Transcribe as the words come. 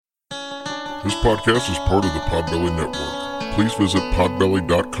This podcast is part of the Podbelly Network. Please visit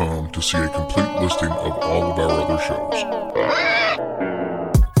podbelly.com to see a complete listing of all of our other shows.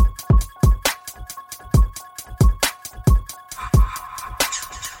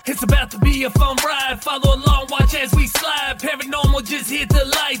 It's about to be a fun ride. Follow along, watch as we slide. Paranormal just hit the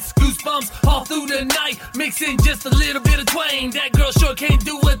lights. Goosebumps all through the night. Mixing just a little bit of twang. That girl sure can't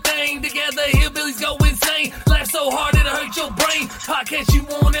do a thing. Together, hillbillies go insane. Laugh so hard it'll hurt your brain. Podcast you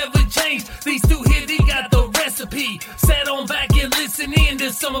won't ever change. These two here, they got the recipe. Sit on back and listen in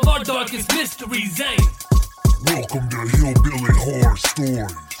to some of our darkest mysteries, eh? Welcome to Hillbilly Horror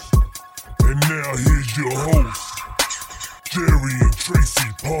Stories. And now here's your hosts, Jerry and Tracy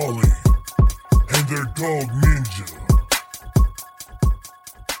Polly, and their dog Ninja.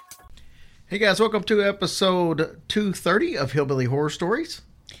 Hey guys, welcome to episode 230 of Hillbilly Horror Stories.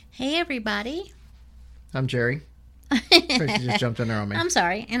 Hey everybody. I'm Jerry. Tracy just jumped in there on me. I'm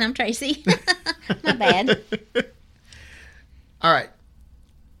sorry, and I'm Tracy. My bad. All right,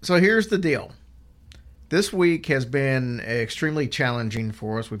 so here's the deal. This week has been extremely challenging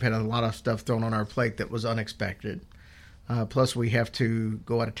for us. We've had a lot of stuff thrown on our plate that was unexpected. Plus, we have to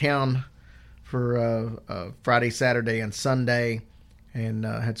go out of town for Friday, Saturday, and Sunday, and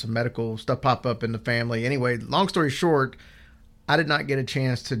had some medical stuff pop up in the family. Anyway, long story short, I did not get a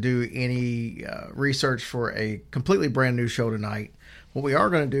chance to do any research for a completely brand new show tonight. What we are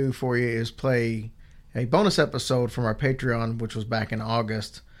going to do for you is play a bonus episode from our Patreon, which was back in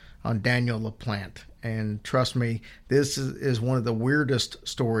August, on Daniel LaPlante. And trust me, this is one of the weirdest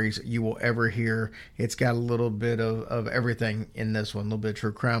stories you will ever hear. It's got a little bit of everything in this one. A little bit of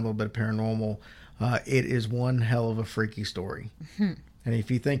true crime, a little bit of paranormal. It is one hell of a freaky story. Mm-hmm. And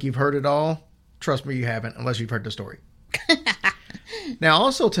if you think you've heard it all, trust me, you haven't, unless you've heard the story. Now,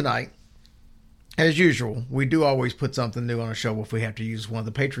 also tonight, as usual, we do always put something new on a show if we have to use one of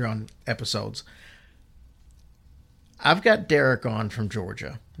the Patreon episodes. I've got Derek on from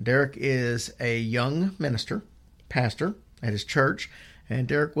Georgia. Derek is a young minister, pastor at his church, and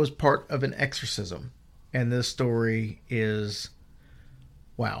Derek was part of an exorcism. And this story is,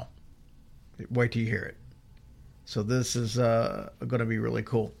 wow. Wait till you hear it. So this is going to be really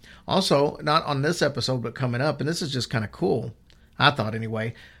cool. Also, not on this episode, but coming up, and this is just kind of cool, I thought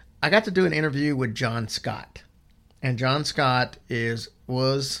anyway, I got to do an interview with John Scott. And John Scott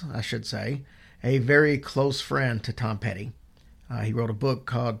was a very close friend to Tom Petty. He wrote a book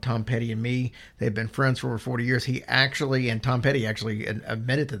called Tom Petty and Me. They've been friends for over 40 years. Tom Petty actually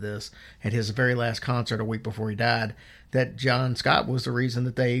admitted to this at his very last concert a week before he died, that John Scott was the reason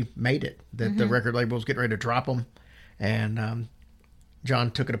that they made it, that the record label was getting ready to drop them. And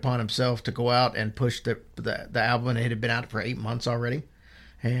John took it upon himself to go out and push the album. It had been out for 8 months already.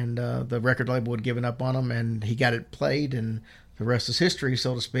 And the record label had given up on him, and he got it played, and the rest is history,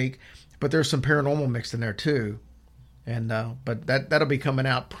 so to speak. But there's some paranormal mixed in there too, and but that'll be coming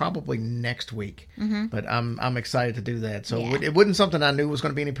out probably next week. Mm-hmm. But I'm excited to do that. So it wasn't something I knew was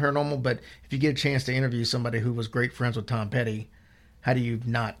going to be any paranormal. But if you get a chance to interview somebody who was great friends with Tom Petty, how do you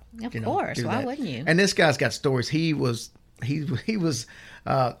not? Of course, do why that? wouldn't you? And this guy's got stories. He was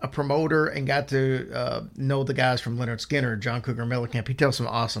a promoter and got to know the guys from Leonard Skinner, John Cougar Mellencamp. He tells some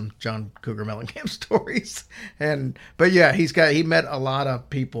awesome John Cougar Mellencamp stories. But he met a lot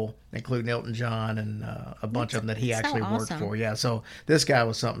of people, including Elton John and a bunch of them that he actually worked for. Yeah, so this guy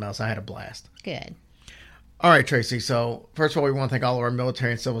was something else. I had a blast. Good. All right, Tracy. So first of all, we want to thank all of our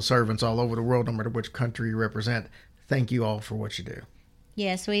military and civil servants all over the world, no matter which country you represent. Thank you all for what you do.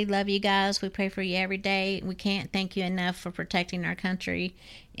 Yes, we love you guys. We pray for you every day. We can't thank you enough for protecting our country.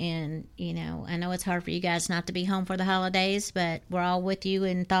 And, I know it's hard for you guys not to be home for the holidays, but we're all with you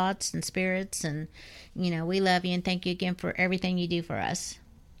in thoughts and spirits. And, we love you and thank you again for everything you do for us.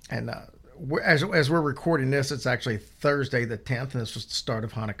 And as we're recording this, it's actually Thursday the 10th, and this was the start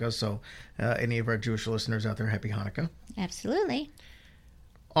of Hanukkah. So any of our Jewish listeners out there, happy Hanukkah. Absolutely.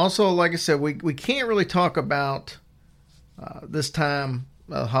 Also, like I said, we can't really talk about this time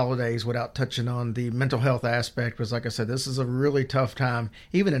holidays without touching on the mental health aspect, because like I said, this is a really tough time,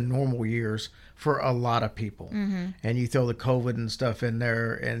 even in normal years, for a lot of people. Mm-hmm. And you throw the COVID and stuff in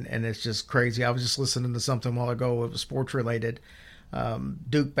there, and it's just crazy. I was just listening to something a while ago. It was sports related.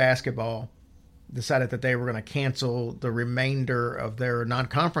 Duke basketball decided that they were going to cancel the remainder of their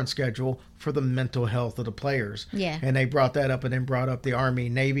non-conference schedule for the mental health of the players. Yeah. And they brought that up, and then brought up the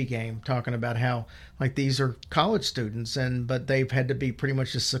Army-Navy game, talking about how, like, these are college students, but they've had to be pretty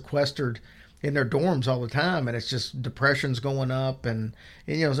much just sequestered in their dorms all the time, and it's just depression's going up. And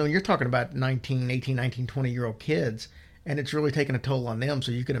so you're talking about 18, 19, 20-year-old kids, and it's really taking a toll on them.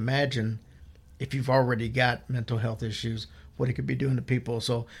 So you can imagine if you've already got mental health issues, what he could be doing to people.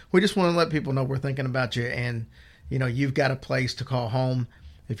 So we just want to let people know we're thinking about you, and you've got a place to call home.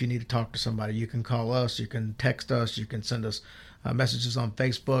 If you need to talk to somebody, you can call us, you can text us, you can send us messages on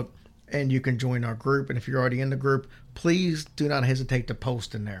Facebook, and you can join our group. And if you're already in the group, please do not hesitate to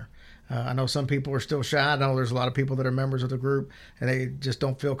post in there. I know some people are still shy. I know there's a lot of people that are members of the group and they just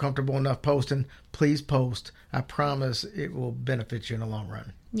don't feel comfortable enough posting. Please post. I promise it will benefit you in the long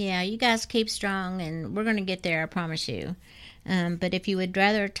run. Yeah, you guys keep strong, and we're going to get there, I promise you. But if you would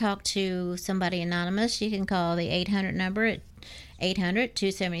rather talk to somebody anonymous, you can call the 800 number at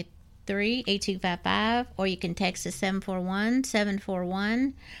 800-273-8255, or you can text us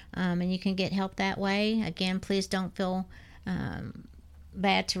 741-741, and you can get help that way. Again, please don't feel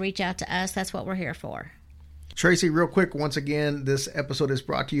bad to reach out to us. That's what we're here for. Tracy, real quick, once again, this episode is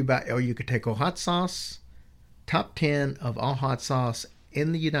brought to you by El Yucateco Hot Sauce. Top 10 of all hot sauce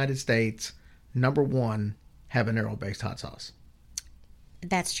in the United States. Number 1, habanero-based hot sauce.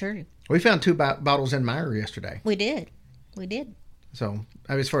 That's true. We found 2 bottles in Meijer yesterday. We did. So,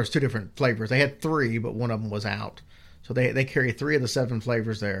 as far as 2 different flavors. They had 3, but one of them was out. So they carry 3 of the 7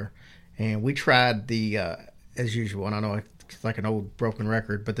 flavors there. And we tried the, as usual, and I know it's like an old broken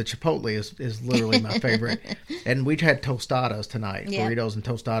record, but the Chipotle is literally my favorite. And we had tostadas tonight, burritos and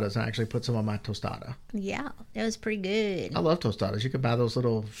tostadas, and I actually put some on my tostada. Yeah, that was pretty good. I love tostadas. You could buy those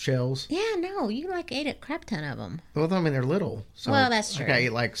little shells. Yeah, no, you ate a crap ton of them. Well, I mean, they're little. So well, that's true. I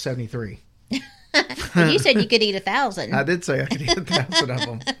ate like 73. You said you could eat 1,000. I did say I could eat 1,000 of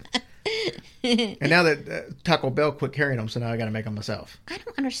them. And now that Taco Bell quit carrying them, so now I got to make them myself. I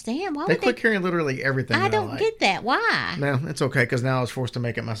don't understand. Why they would quit carrying literally everything. I don't get that. Why? No, it's okay because now I was forced to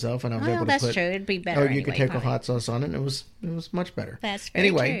make it myself, and I was able to that's put. true. It'd be better. You could take a hot sauce on it. And it was much better. That's very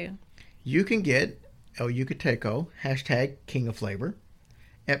true. You can get El Yucateco #King of Flavor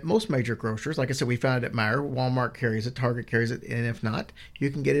at most major grocers. Like I said, we found it at Meijer. Walmart carries it. Target carries it. And if not, you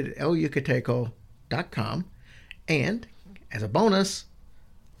can get it at elyucateco.com. And as a bonus,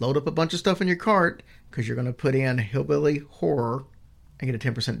 load up a bunch of stuff in your cart because you're going to put in Hillbilly Horror and get a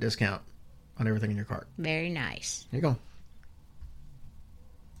 10% discount on everything in your cart. Very nice. There you go.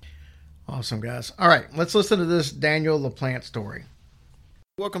 Awesome, guys. All right, let's listen to this Daniel LaPlante story.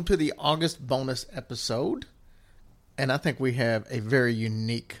 Welcome to the August bonus episode. And I think we have a very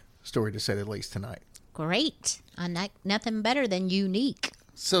unique story to say the least tonight. Great. Nothing better than unique.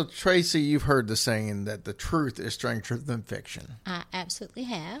 So, Tracy, you've heard the saying that the truth is stranger than fiction. I absolutely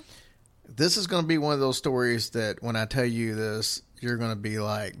have. This is going to be one of those stories that when I tell you this, you're going to be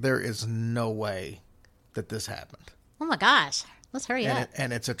like, there is no way that this happened. Oh, my gosh. Let's hurry up.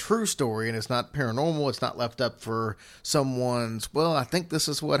 And it's a true story, and it's not paranormal. It's not left up for someone's, well, I think this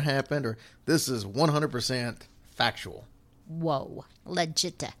is what happened, or this is 100% factual. Whoa.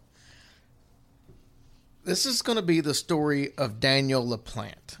 Legit. This is going to be the story of Daniel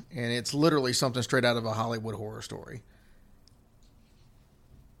LaPlante, and it's literally something straight out of a Hollywood horror story.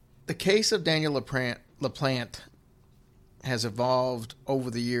 The case of Daniel LaPlante has evolved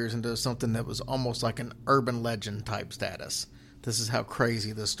over the years into something that was almost like an urban legend type status. This is how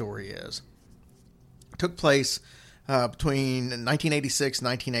crazy this story is. It took place between 1986 and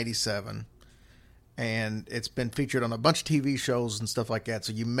 1987. And it's been featured on a bunch of TV shows and stuff like that.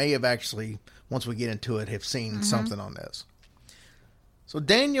 So you may have actually, once we get into it, have seen something on this. So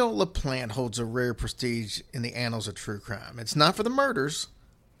Daniel LaPlante holds a rare prestige in the annals of true crime. It's not for the murders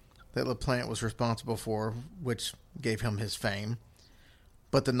that LaPlante was responsible for, which gave him his fame,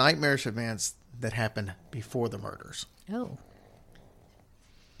 but the nightmarish events that happened before the murders. Oh.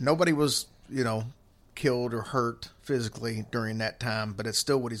 Nobody was, killed or hurt physically during that time, but it's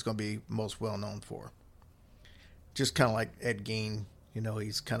still what he's going to be most well known for. Just kind of like Ed Gein,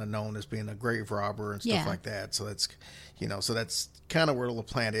 he's kind of known as being a grave robber and stuff like that. So that's, so that's kind of where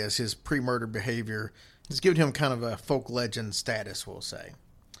LaPlante is. His pre-murder behavior has given him kind of a folk legend status, we'll say.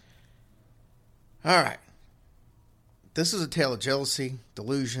 All right. This is a tale of jealousy,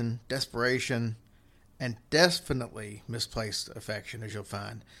 delusion, desperation, and definitely misplaced affection, as you'll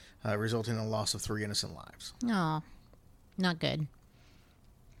find, resulting in the loss of 3 innocent lives. Oh, not good.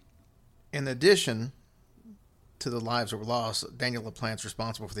 In addition to the lives that were lost, Daniel LaPlante is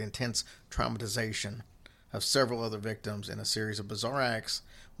responsible for the intense traumatization of several other victims in a series of bizarre acts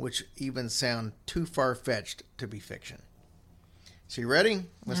which even sound too far-fetched to be fiction. So you ready?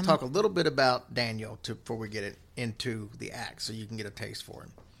 Let's talk a little bit about Daniel before we get into the acts so you can get a taste for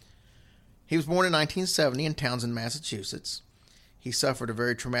him. He was born in 1970 in Townsend, Massachusetts. He suffered a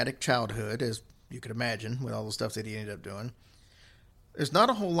very traumatic childhood, as you could imagine, with all the stuff that he ended up doing. There's not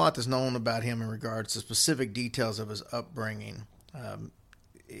a whole lot that's known about him in regards to specific details of his upbringing.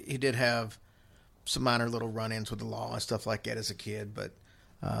 He did have some minor little run-ins with the law and stuff like that as a kid, but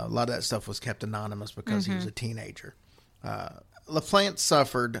a lot of that stuff was kept anonymous because he was a teenager. LaPlante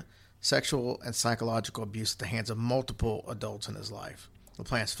suffered sexual and psychological abuse at the hands of multiple adults in his life.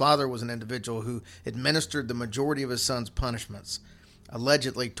 LaPlante's father was an individual who administered the majority of his son's punishments,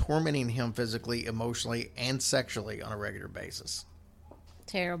 allegedly tormenting him physically, emotionally, and sexually on a regular basis.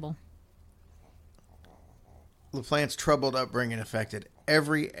 Terrible. LaPlante's troubled upbringing affected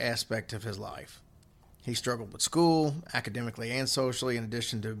every aspect of his life. He struggled with school, academically and socially, in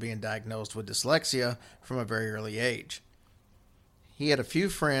addition to being diagnosed with dyslexia from a very early age. He had a few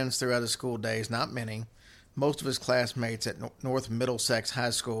friends throughout his school days, not many. Most of his classmates at North Middlesex High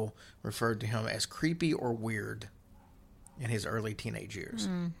School referred to him as creepy or weird in his early teenage years.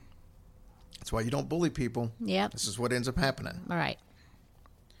 That's why you don't bully people. Yep. This is what ends up happening. All right.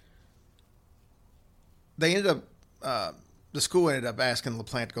 They ended up, the school ended up asking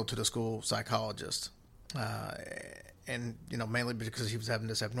LaPlante to go to the school psychologist. And, mainly because he was having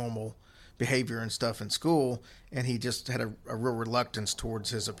this abnormal behavior and stuff in school, and he just had a real reluctance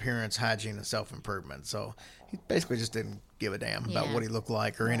towards his appearance, hygiene, and self-improvement. So he basically just didn't give a damn about what he looked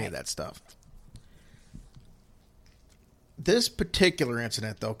like or any of that stuff. This particular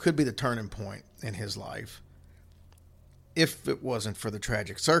incident, though, could be the turning point in his life if it wasn't for the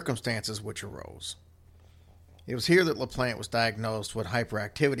tragic circumstances which arose. It was here that LaPlante was diagnosed with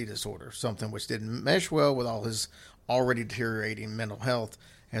hyperactivity disorder, something which didn't mesh well with all his already deteriorating mental health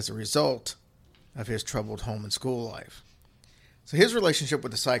as a result of his troubled home and school life. So his relationship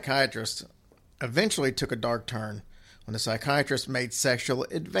with the psychiatrist eventually took a dark turn when the psychiatrist made sexual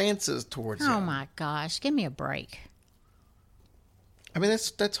advances towards him. Oh my gosh, give me a break. I mean,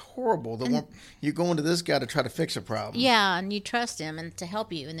 that's horrible. You go into this guy to try to fix a problem. Yeah, and you trust him and to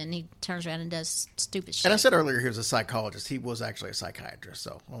help you, and then he turns around and does stupid shit. And I said earlier he was a psychologist. He was actually a psychiatrist,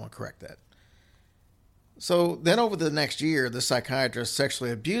 so I want to correct that. So then over the next year, the psychiatrist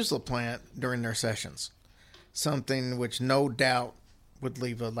sexually abused LaPlante during their sessions, something which no doubt would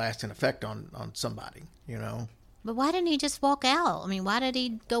leave a lasting effect on somebody, But why didn't he just walk out? I mean, why did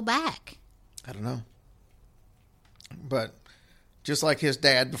he go back? I don't know. But just like his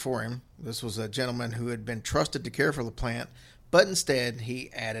dad before him, this was a gentleman who had been trusted to care for LaPlante, but instead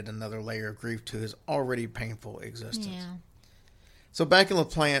he added another layer of grief to his already painful existence. Yeah. So back in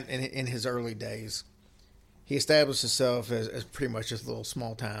LaPlante in his early days, he established himself as pretty much just a little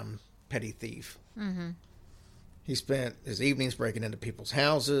small-time petty thief. Mm-hmm. He spent his evenings breaking into people's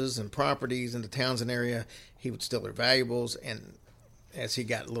houses and properties in the Townsend area. He would steal their valuables, and as he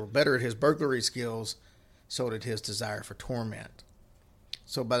got a little better at his burglary skills, so did his desire for torment.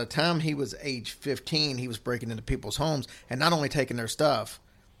 So by the time he was age 15, he was breaking into people's homes and not only taking their stuff,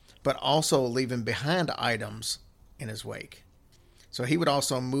 but also leaving behind items in his wake. So he would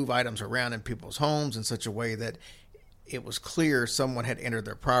also move items around in people's homes in such a way that it was clear someone had entered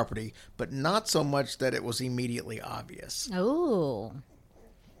their property, but not so much that it was immediately obvious. Oh.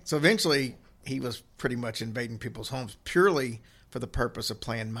 So eventually, he was pretty much invading people's homes purely for the purpose of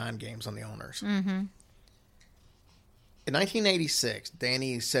playing mind games on the owners. Mm-hmm. In 1986,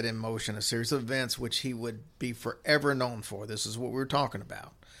 Danny set in motion a series of events which he would be forever known for. This is what we were talking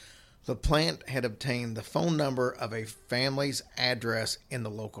about. LaPlante had obtained the phone number of a family's address in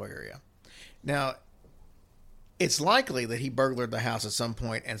the local area. Now, it's likely that he burglared the house at some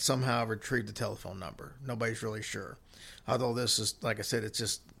point and somehow retrieved the telephone number. Nobody's really sure. Although this is, like I said, it's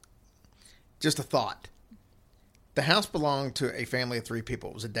just a thought. The house belonged to a family of 3 people.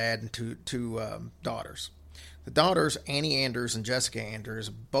 It was a dad and two daughters. The daughters, Annie Anders and Jessica Anders,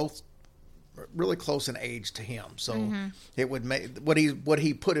 both really close in age to him. So it would make what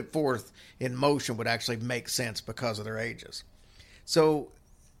he put it forth in motion would actually make sense because of their ages. So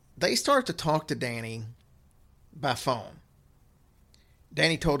they start to talk to Danny by phone.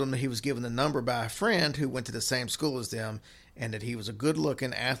 Danny told him that he was given the number by a friend who went to the same school as them, and that he was a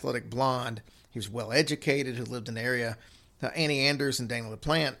good-looking, athletic blonde. He was well-educated, who lived in the area. Now, Annie Anders and Danny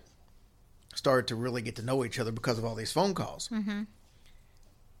LaPlante started to really get to know each other because of all these phone calls. Mm-hmm.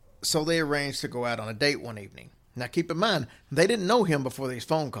 So they arranged to go out on a date one evening. Now, keep in mind, they didn't know him before these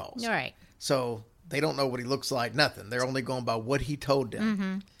phone calls. All right. So they don't know what he looks like, nothing. They're only going by what he told them.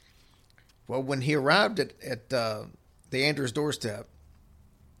 Mm-hmm. Well, when he arrived at the Anders' doorstep,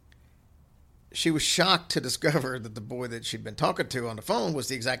 she was shocked to discover that the boy that she'd been talking to on the phone was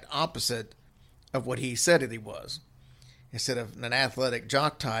the exact opposite of what he said that he was. Instead of an athletic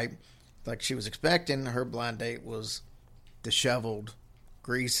jock type, like she was expecting, her blind date was disheveled,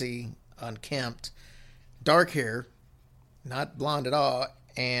 greasy, unkempt, dark hair, not blonde at all,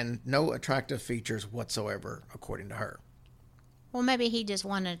 and no attractive features whatsoever, according to her. Well, maybe he just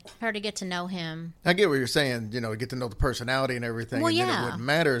wanted her to get to know him. I get what you're saying, get to know the personality and everything, Well, and then yeah. it wouldn't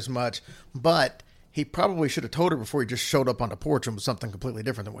matter as much. But he probably should have told her before he just showed up on the porch and was something completely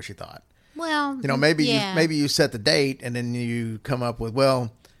different than what she thought. Well, Maybe yeah. you set the date and then you come up with,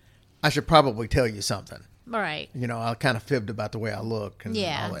 well, I should probably tell you something. Right. I kind of fibbed about the way I look and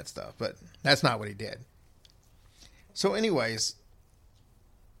Yeah. all that stuff, but that's not what he did. So anyways,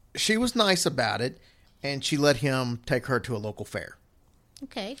 she was nice about it, and she let him take her to a local fair.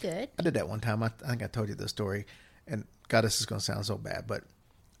 Okay, good. I did that one time. I think I told you this story, and God, this is going to sound so bad, but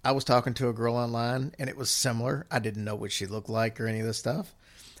I was talking to a girl online, and it was similar. I didn't know what she looked like or any of this stuff,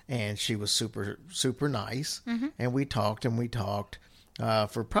 and she was super, super nice, and we talked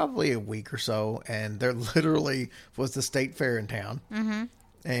for probably a week or so, and there literally was the state fair in town,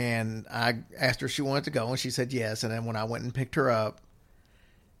 and I asked her if she wanted to go, and she said yes, and then when I went and picked her up,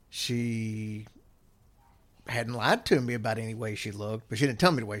 she hadn't lied to me about any way she looked, but she didn't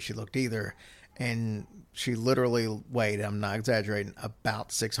tell me the way she looked either. And she literally weighed, I'm not exaggerating,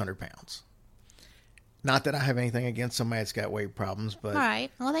 about 600 pounds. Not that I have anything against somebody that's got weight problems, but... All right.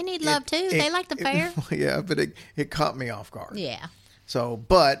 Well, they need love, too. They like the fair. Yeah, but it caught me off guard. Yeah. So,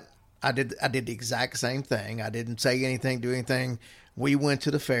 but I did the exact same thing. I didn't say anything, do anything. We went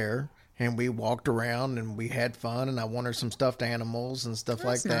to the fair, and we walked around, and we had fun, and I won her some stuffed animals and stuff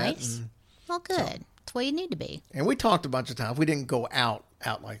That's like that. nice. And, Well, good. That's where you need to be. and we talked a bunch of times. We didn't go out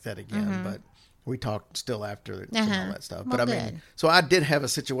like that again, but we talked still after and all that stuff. Well, But I good. mean, so I did have a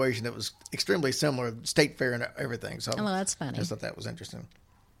situation that was extremely similar, state fair and everything. So Oh, well, that's funny. I just thought that was interesting.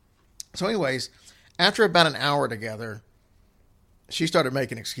 So anyways, after about an hour together, she started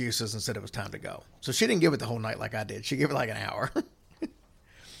making excuses and said it was time to go. So she didn't give it the whole night like I did. She gave it like an hour.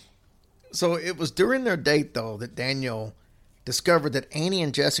 So it was during their date, though, that Daniel discovered that Annie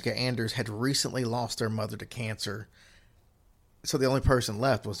and Jessica Anders had recently lost their mother to cancer. So the only person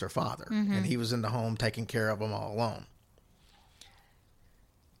left was their father, and he was in the home taking care of them all alone.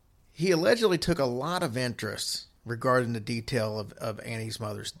 He allegedly took a lot of interest regarding the detail of Annie's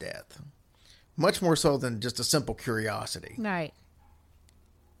mother's death, much more so than just a simple curiosity. Right.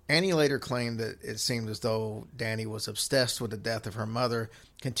 Annie later claimed that it seemed as though Danny was obsessed with the death of her mother,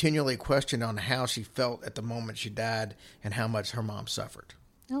 continually questioning on how she felt at the moment she died and how much her mom suffered.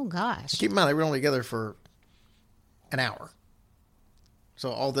 Oh, gosh. Keep in mind, they were only together for an hour. So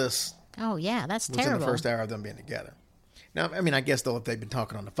all this Oh, yeah. That's was terrible. in the first hour of them being together. Now, I mean, I guess, though, if they'd been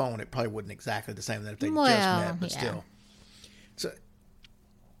talking on the phone, it probably wouldn't exactly the same than if they just met, but yeah. still. So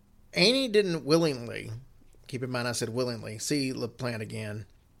Annie didn't willingly, keep in mind I said willingly, see LaPlante again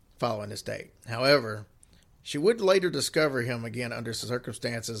following this date. However, she would later discover him again under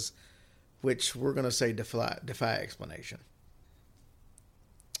circumstances which we're going to say defy explanation.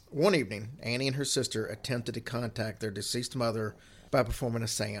 One evening, Annie and her sister attempted to contact their deceased mother by performing a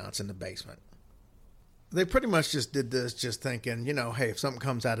seance in the basement. They pretty much just did this just thinking, hey, if something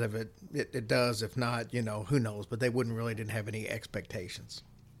comes out of it, it does. If not, who knows? But they didn't have any expectations.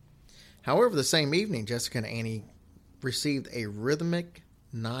 However, the same evening, Jessica and Annie received a rhythmic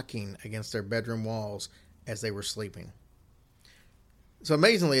knocking against their bedroom walls as they were sleeping. So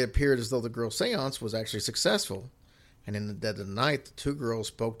amazingly, it appeared as though the girls' seance was actually successful. And in the dead of the night, the two girls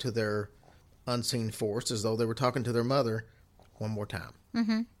spoke to their unseen force as though they were talking to their mother one more time.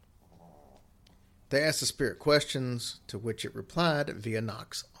 Mm-hmm. They asked the spirit questions, to which it replied via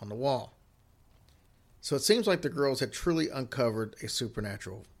knocks on the wall. So it seems like the girls had truly uncovered a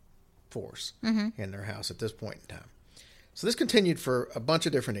supernatural force in their house at this point in time. So this continued for a bunch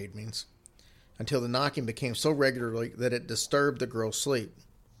of different evenings until the knocking became so regularly that it disturbed the girls' sleep.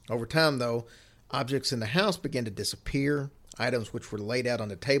 Over time, though, objects in the house began to disappear. Items which were laid out on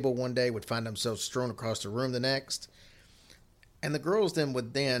the table one day would find themselves strewn across the room the next. And the girls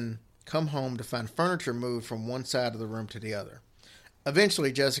would come home to find furniture moved from one side of the room to the other.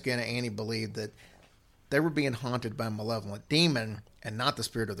 Eventually, Jessica and Annie believed that they were being haunted by a malevolent demon and not the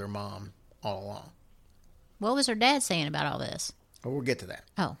spirit of their mom all along. What was her dad saying about all this? But we'll get to that.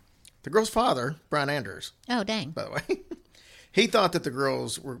 Oh. The girl's father, Brian Anders, Oh, dang. by the way, he thought that the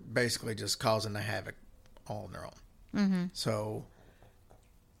girls were basically just causing the havoc all on their own. Mm-hmm. So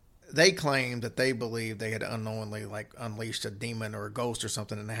they claimed that they believed they had unknowingly unleashed a demon or a ghost or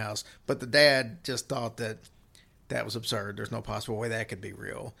something in the house. But the dad just thought that was absurd. There's no possible way that could be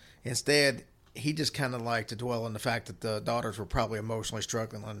real. Instead, he just kind of liked to dwell on the fact that the daughters were probably emotionally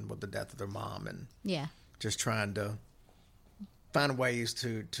struggling with the death of their mom and Yeah. just trying to find ways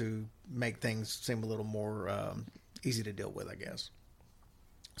to make things seem a little more easy to deal with, I guess.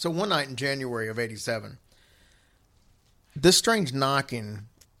 So one night in January of 1987, this strange knocking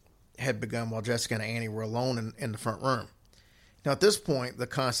had begun while Jessica and Annie were alone in the front room. Now, at this point, the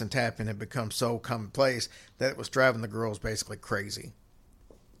constant tapping had become so commonplace that it was driving the girls basically crazy.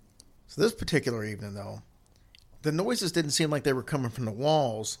 So this particular evening, though, the noises didn't seem like they were coming from the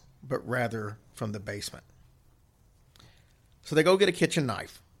walls, but rather from the basement. So they go get a kitchen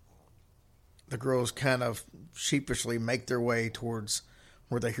knife. The girls kind of sheepishly make their way towards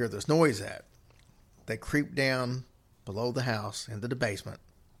where they hear this noise at. They creep down below the house into the basement,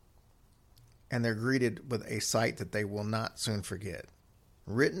 and they're greeted with a sight that they will not soon forget.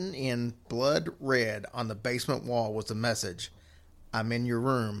 Written in blood red on the basement wall was the message, "I'm in your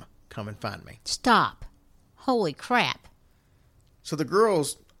room, come and find me." Stop. Holy crap. So the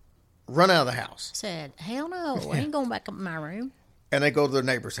girls run out of the house, Said, hell no, I ain't going back up in my room. and they go to their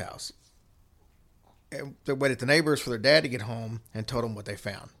neighbor's house. And they waited at the neighbors for their dad to get home and told them what they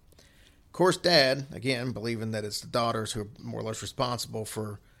found. Of course, Dad, again, believing that it's the daughters who are more or less responsible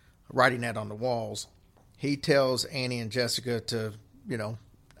for writing that on the walls, he tells Annie and Jessica to,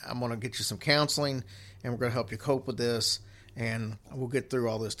 I'm going to get you some counseling, and we're going to help you cope with this, and we'll get through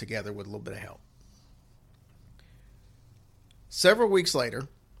all this together with a little bit of help. Several weeks later,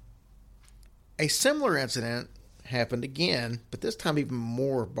 a similar incident happened again, but this time even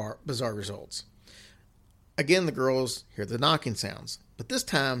more bizarre results. Again, the girls hear the knocking sounds, but this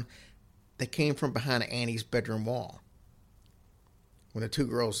time they came from behind Annie's bedroom wall. When the two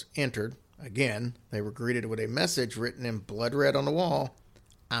girls entered, again, they were greeted with a message written in blood red on the wall,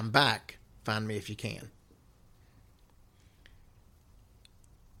 "I'm back. Find me if you can."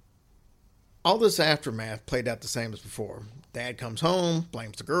 All this aftermath played out the same as before. Dad comes home,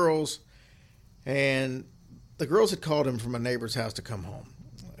 blames the girls, and the girls had called him from a neighbor's house to come home.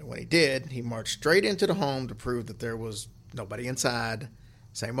 When he did, he marched straight into the home to prove that there was nobody inside.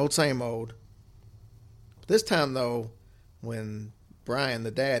 Same old, same old. This time, though, when Brian,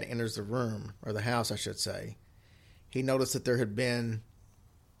 the dad, enters the room, or the house, I should say, he noticed that there had been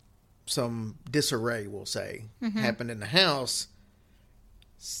some disarray, we'll say, happened in the house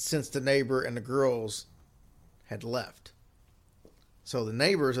since the neighbor and the girls had left. So the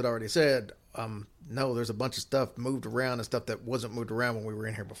neighbors had already said, no, there's a bunch of stuff moved around and stuff that wasn't moved around when we were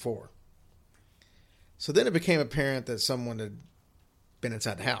in here before. So then it became apparent that someone had been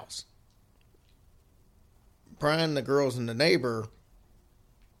inside the house. Brian, the girls, and the neighbor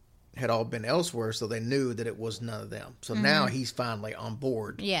had all been elsewhere, so they knew that it was none of them. So now he's finally on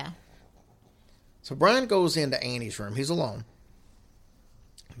board. Yeah. So Brian goes into Annie's room. He's alone.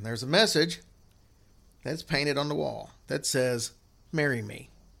 And there's a message that's painted on the wall that says, "Marry me."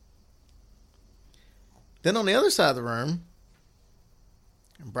 Then on the other side of the room,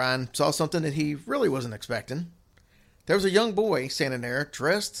 Brian saw something that he really wasn't expecting. There was a young boy standing there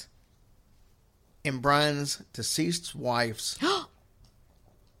dressed in Brian's deceased wife's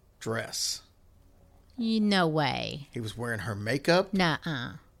dress. No way. He was wearing her makeup,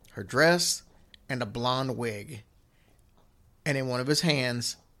 Nuh-uh. her dress, and a blonde wig. And in one of his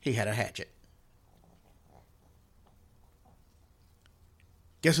hands, he had a hatchet.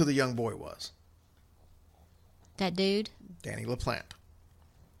 Guess who the young boy was? That dude? Danny LaPlante.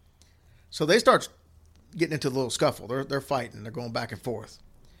 So they start getting into a little scuffle. They're fighting. They're going back and forth.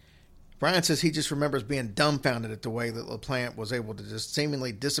 Brian says he just remembers being dumbfounded at the way that LaPlante was able to just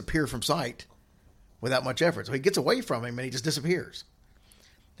seemingly disappear from sight without much effort. So he gets away from him and he just disappears.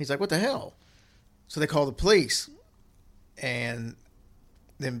 He's like, what the hell? So they call the police. And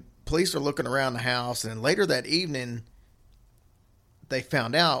then police are looking around the house. And then later that evening, they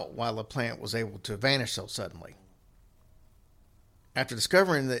found out why LaPlante was able to vanish so suddenly. After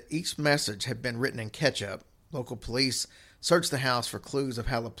discovering that each message had been written in ketchup, local police searched the house for clues of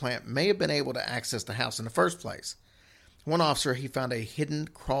how LaPlante may have been able to access the house in the first place. One officer, he found a hidden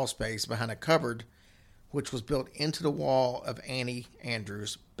crawl space behind a cupboard, which was built into the wall of Annie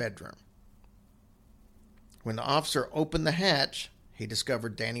Andrews' bedroom. When the officer opened the hatch, he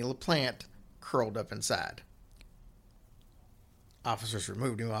discovered Danny LaPlante curled up inside. Officers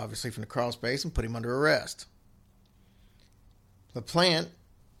removed him, obviously, from the crawl space and put him under arrest. LaPlante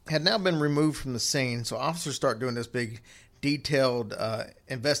had now been removed from the scene, so officers start doing this big, detailed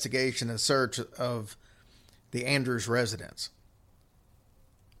investigation and search of the Andrews residence.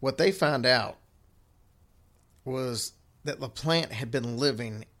 What they found out was that LaPlante had been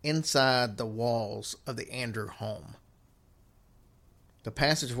living inside the walls of the Andrew home. The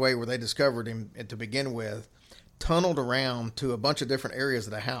passageway where they discovered him to begin with tunneled around to a bunch of different areas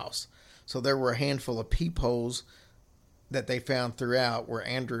of the house. So there were a handful of peepholes that they found throughout where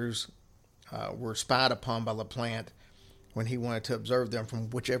Andrews were spied upon by LaPlante when he wanted to observe them from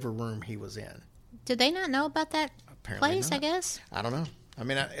whichever room he was in. Did they not know about that Apparently place, not. I guess? I don't know. I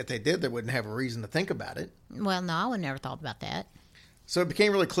mean, if they did, they wouldn't have a reason to think about it. Well, no, I would never thought about that. So it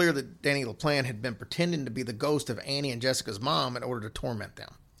became really clear that Danny LaPlante had been pretending to be the ghost of Annie and Jessica's mom in order to torment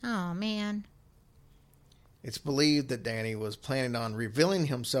them. Oh, man. It's believed that Danny was planning on revealing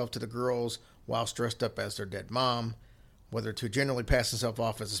himself to the girls whilst dressed up as their dead mom. Whether to generally pass himself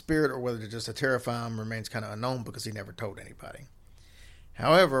off as a spirit or whether to just to terrify them remains kind of unknown because he never told anybody.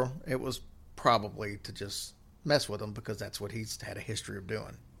 However, it was probably to just mess with them because that's what he's had a history of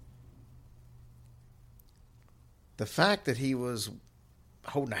doing. The fact that he was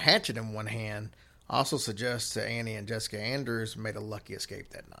holding a hatchet in one hand also suggests that Annie and Jessica Andrews made a lucky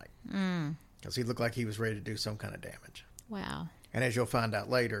escape that night. Because he looked like he was ready to do some kind of damage. Wow. And as you'll find out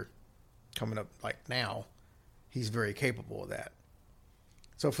later, coming up like now, he's very capable of that.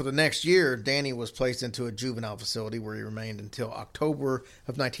 So for the next year, Danny was placed into a juvenile facility where he remained until October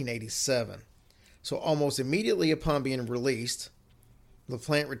of 1987. So almost immediately upon being released,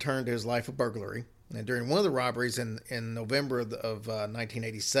 LaPlante returned to his life of burglary. And during one of the robberies in November of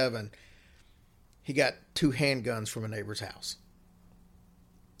 1987, he got 2 handguns from a neighbor's house.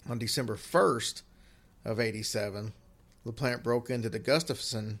 On December 1st of 87, LaPlante broke into the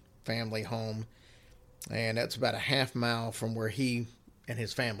Gustafson family home, and that's about a half mile from where he and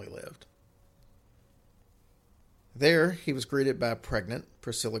his family lived. There, he was greeted by pregnant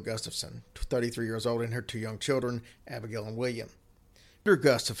Priscilla Gustafson, 33 years old, and her 2 young children, Abigail and William. Andrew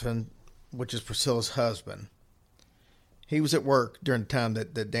Gustafson, which is Priscilla's husband, he was at work during the time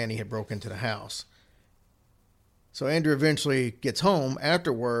that Danny had broke into the house. So Andrew eventually gets home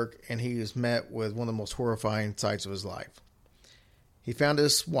after work, and he is met with one of the most horrifying sights of his life. He found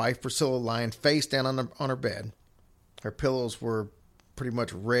his wife, Priscilla, lying face down on her bed. Her pillows were pretty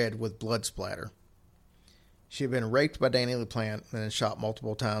much red with blood splatter. She had been raped by Danny LaPlante and then shot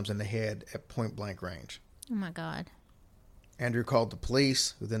multiple times in the head at point-blank range. Oh, my God. Andrew called the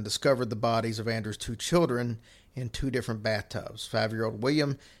police, who then discovered the bodies of Andrew's 2 children in 2 different bathtubs. 5-year-old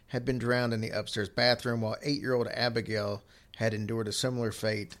William had been drowned in the upstairs bathroom, while 8-year-old Abigail had endured a similar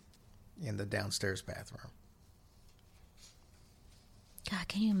fate in the downstairs bathroom. God,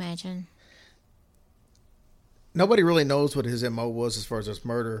 can you imagine? Nobody really knows what his MO was as far as this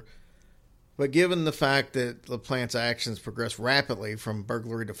murder, but given the fact that LaPlante's actions progressed rapidly from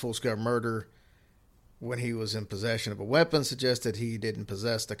burglary to full-scale murder when he was in possession of a weapon, suggests that he didn't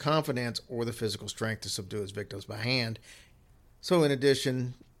possess the confidence or the physical strength to subdue his victims by hand. So in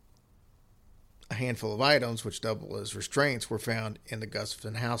addition, a handful of items, which double as restraints, were found in the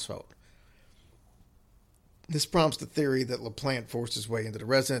Gustafson household. This prompts the theory that LaPlante forced his way into the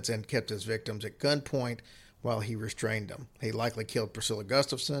residence and kept his victims at gunpoint while he restrained them. He likely killed Priscilla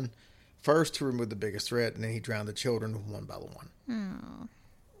Gustafson first to remove the biggest threat, and then he drowned the children one by one. Oh.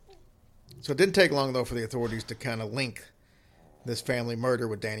 So it didn't take long, though, for the authorities to kind of link this family murder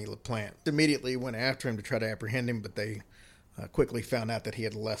with Danny LaPlante. Immediately went after him to try to apprehend him, but they quickly found out that he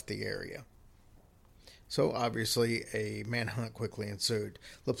had left the area. So obviously a manhunt quickly ensued.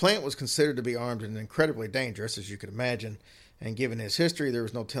 LaPlante was considered to be armed and incredibly dangerous, as you could imagine, and given his history, there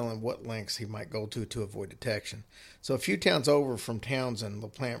was no telling what lengths he might go to avoid detection. So a few towns over from Townsend,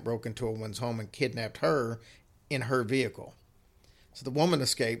 LaPlante broke into a woman's home and kidnapped her in her vehicle. So the woman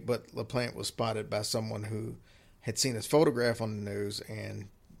escaped, but LaPlante was spotted by someone who had seen his photograph on the news, and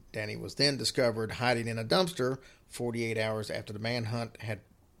Danny was then discovered hiding in a dumpster 48 hours after the manhunt had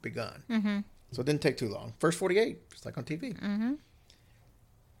begun. Mm-hmm. So it didn't take too long. First 48, just like on TV. Mm-hmm.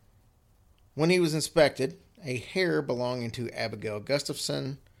 When he was inspected, a hair belonging to Abigail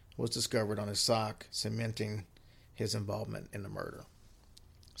Gustafson was discovered on his sock, cementing his involvement in the murder.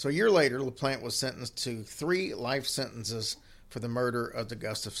 So a year later, LaPlante was sentenced to 3 life sentences for the murder of the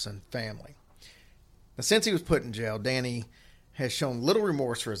Gustafson family. Now, since he was put in jail, Danny has shown little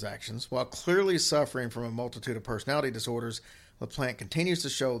remorse for his actions. While clearly suffering from a multitude of personality disorders, LaPlante continues to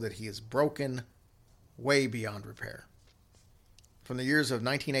show that he is broken way beyond repair. From the years of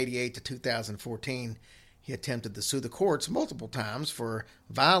 1988 to 2014, he attempted to sue the courts multiple times for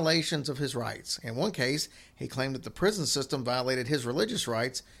violations of his rights. In one case, he claimed that the prison system violated his religious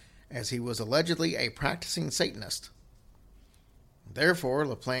rights as he was allegedly a practicing Satanist. Therefore,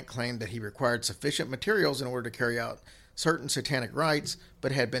 LaPlante claimed that he required sufficient materials in order to carry out certain satanic rites,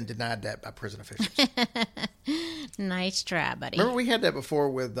 but had been denied that by prison officials. Nice try, buddy. Remember we had that before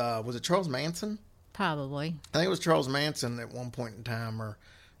with, was it Charles Manson? Probably. I think it was Charles Manson at one point in time, or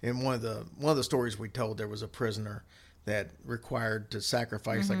in one of the stories we told, there was a prisoner that required to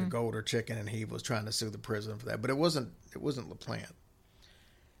sacrifice like a goat or chicken, and he was trying to sue the prison for that. But it wasn't LaPlante.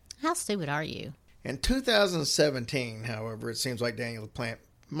 How stupid are you? In 2017, however, it seems like Daniel LaPlante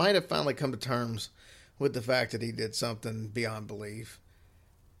might have finally come to terms with the fact that he did something beyond belief.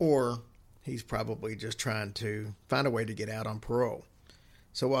 or he's probably just trying to find a way to get out on parole.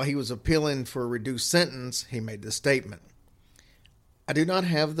 So while he was appealing for a reduced sentence, he made this statement. I do not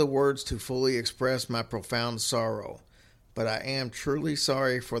have the words to fully express my profound sorrow, but I am truly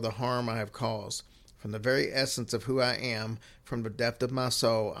sorry for the harm I have caused. From the very essence of who I am, from the depth of my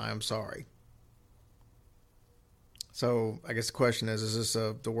soul, I am sorry. So I guess the question is this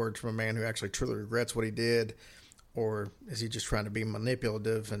the words from a man who actually truly regrets what he did, or is he just trying to be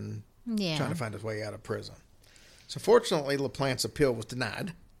manipulative and trying to find his way out of prison? So fortunately, LaPlante's appeal was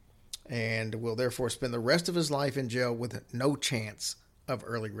denied, and will therefore spend the rest of his life in jail with no chance of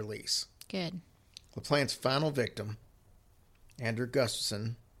early release. Good. LaPlante's final victim, Andrew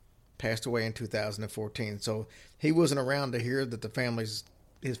Gustafson, passed away in 2014. So he wasn't around to hear that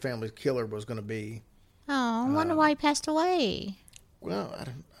his family's killer was going to be. Oh, I wonder why he passed away. Well,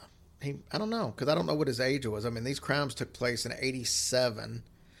 I don't know, because I don't know what his age was. I mean, these crimes took place in 87,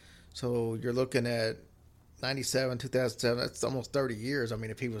 so you're looking at 97, 2007, that's almost 30 years. I mean,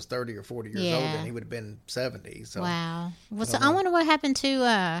 if he was 30 or 40 years old, then he would have been 70. So wow. Well, I wonder what happened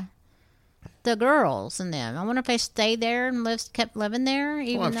to the girls and them. I wonder if they stayed there and kept living there.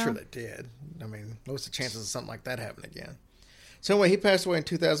 I'm sure they did. I mean, what's the chances of something like that happening again? So anyway, he passed away in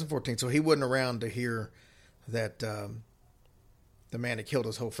 2014, so he wasn't around to hear that the man that killed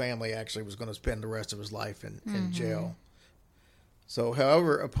his whole family actually was going to spend the rest of his life in jail. So,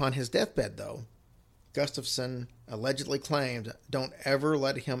 however, upon his deathbed, though, Gustafson allegedly claimed, don't ever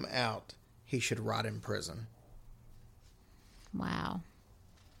let him out. He should rot in prison. Wow.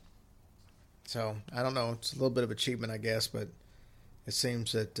 So, I don't know. It's a little bit of achievement, I guess, but it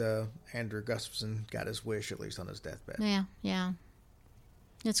seems that Andrew Gustafson got his wish, at least on his deathbed. Yeah.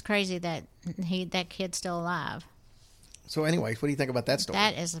 It's crazy that that kid's still alive. So anyway, what do you think about that story?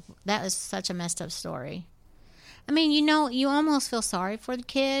 That is such a messed up story. I mean, you almost feel sorry for the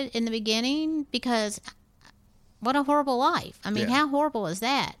kid in the beginning because what a horrible life. I mean, how horrible is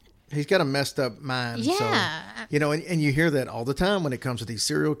that? He's got a messed up mind. Yeah. So, and you hear that all the time when it comes to these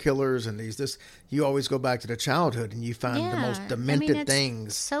serial killers and you always go back to the childhood and you find the most demented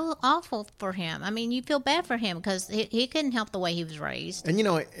things. So awful for him. I mean, you feel bad for him because he couldn't help the way he was raised. And,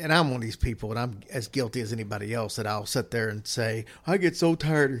 and I'm one of these people, and I'm as guilty as anybody else, that I'll sit there and say, I get so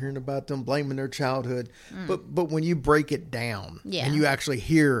tired of hearing about them blaming their childhood. But when you break it down and you actually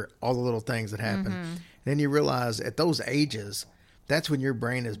hear all the little things that happen, then you realize at those ages, that's when your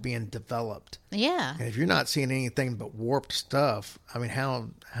brain is being developed. Yeah. And if you're not seeing anything but warped stuff, I mean, how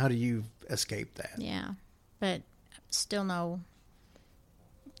do you escape that? Yeah. But still no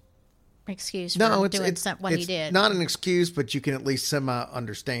excuse for doing what he did. It's not an excuse, but you can at least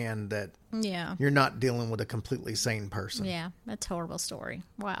semi-understand that you're not dealing with a completely sane person. Yeah. That's a horrible story.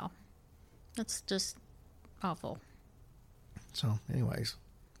 Wow. That's just awful. So, anyways.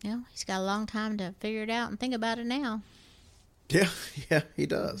 Yeah, he's got a long time to figure it out and think about it now. Yeah, he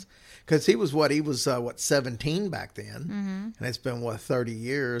does. Because he was 17 back then, and it's been 30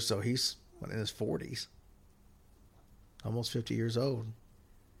 years. So he's in his 40s, almost 50 years old.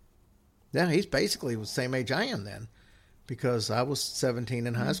 Yeah, he's basically the same age I am then, because I was 17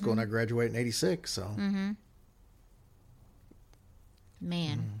 in high school and I graduated in '86. So,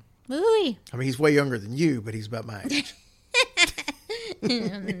 man, ooh. I mean, he's way younger than you, but he's about my age.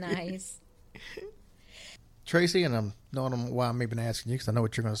 Nice. Tracy, and I don't know why I'm even asking you because I know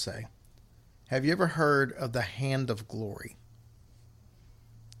what you're going to say. Have you ever heard of the Hand of Glory?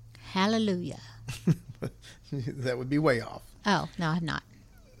 Hallelujah. That would be way off. Oh, no, I have not.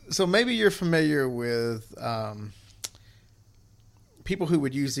 So maybe you're familiar with people who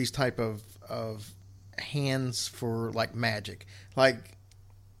would use these type of hands for like magic. Like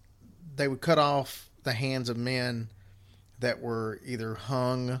they would cut off the hands of men that were either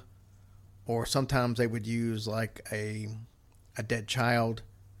hung, or sometimes they would use like a dead child,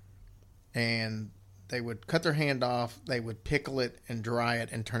 and they would cut their hand off, they would pickle it and dry it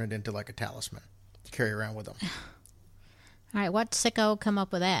and turn it into like a talisman to carry around with them. All right, what sicko come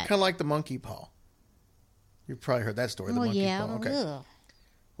up with that? Kind of like the monkey paw. You've probably heard that story, the monkey paw. Okay. Ugh.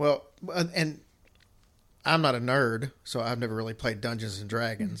 Well, and I'm not a nerd, so I've never really played Dungeons and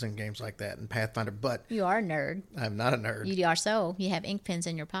Dragons and games like that and Pathfinder, but You are a nerd. I'm not a nerd. You are so. You have ink pens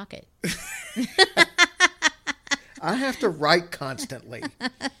in your pocket. I have to write constantly.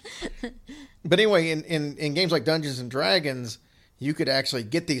 But anyway, in games like Dungeons and Dragons, you could actually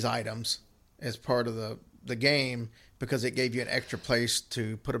get these items as part of the game because it gave you an extra place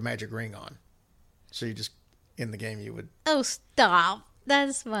to put a magic ring on. So you just, in the game, you would... Oh, stop.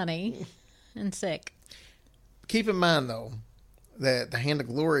 That's funny and sick. Keep in mind, though, that the Hand of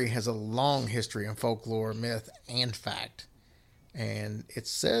Glory has a long history in folklore, myth, and fact. And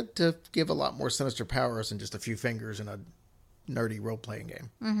it's said to give a lot more sinister powers than just a few fingers in a nerdy role-playing game.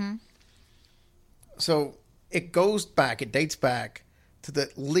 Mm-hmm. So it dates back to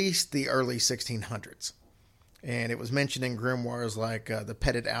at least the early 1600s. And it was mentioned in grimoires like the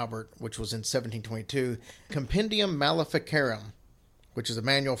Petit Albert, which was in 1722, Compendium Maleficarum, which is a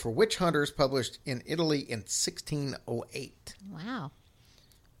manual for witch hunters published in Italy in 1608. Wow.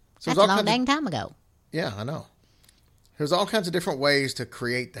 So That's a long dang time ago. Yeah, I know. There's all kinds of different ways to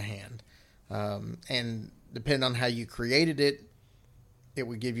create the hand. And depending on how you created it, it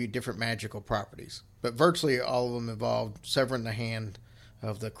would give you different magical properties. But virtually all of them involved severing the hand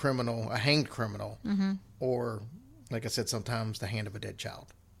of the criminal, a hanged criminal, or, like I said, sometimes the hand of a dead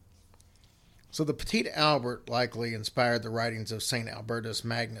child. So the Petit Albert likely inspired the writings of St. Albertus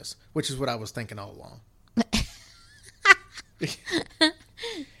Magnus, which is what I was thinking all along.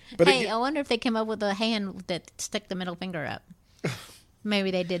 But hey, I wonder if they came up with a hand that stuck the middle finger up. Maybe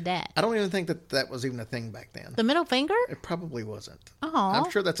they did that. I don't even think that was even a thing back then. The middle finger? It probably wasn't. Oh.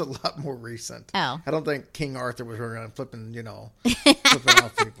 I'm sure that's a lot more recent. Oh. I don't think King Arthur was around flipping off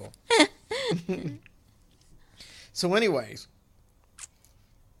people. So anyways,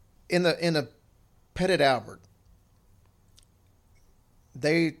 in the Petit Albert,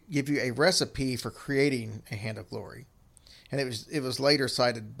 they give you a recipe for creating a hand of glory. And it was later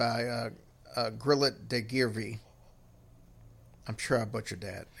cited by Grillet de Givry. I'm sure I butchered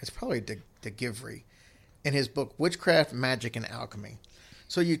that. It's probably de Givry. In his book, Witchcraft, Magic, and Alchemy.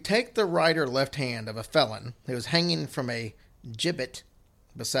 So you take the right or left hand of a felon who is hanging from a gibbet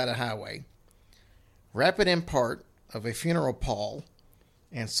beside a highway, wrap it in part of a funeral pall,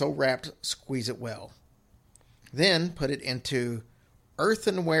 and so wrapped, squeeze it well. Then put it into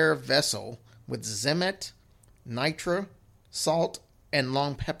earthenware vessel with zemet, nitra, salt, and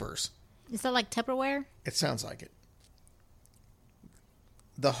long peppers. Is that like Tupperware? It sounds like it.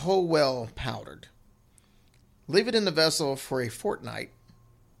 The whole well powdered. Leave it in the vessel for a fortnight.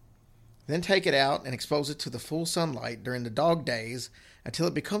 Then take it out and expose it to the full sunlight during the dog days until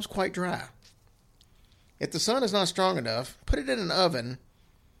it becomes quite dry. If the sun is not strong enough, put it in an oven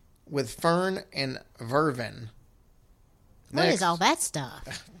with fern and vervain. What is all that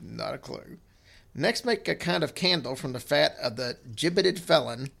stuff? Not a clue. Next, make a kind of candle from the fat of the gibbeted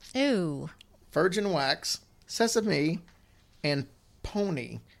felon. Ooh. Virgin wax, sesame, and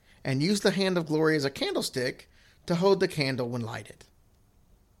pony, and use the hand of glory as a candlestick to hold the candle when lighted.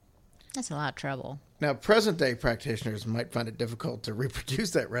 That's a lot of trouble. Now, present-day practitioners might find it difficult to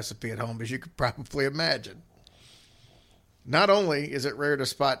reproduce that recipe at home, as you could probably imagine. Not only is it rare to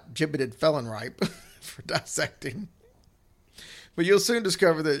spot gibbeted felon ripe for dissecting, but you'll soon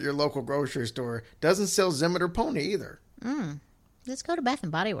discover that your local grocery store doesn't sell Zemet or Pony either. Let's go to Bath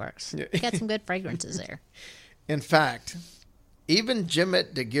and Body Works. Got some good fragrances there. In fact, even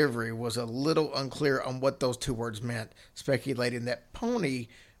Gimmet de Givry was a little unclear on what those two words meant, speculating that pony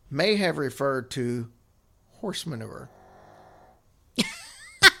may have referred to horse manure.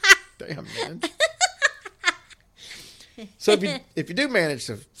 Damn, man. So if you do manage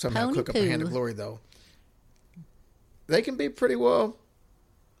to somehow Pony cook up a hand of glory, though, they can be pretty well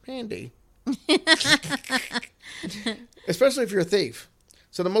handy. Especially if you're a thief.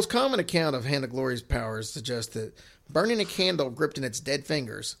 So the most common account of Hand of Glory's powers suggests that burning a candle gripped in its dead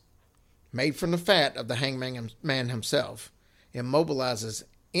fingers, made from the fat of the hangman man himself, immobilizes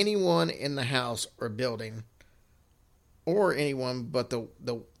anyone in the house or building, or anyone but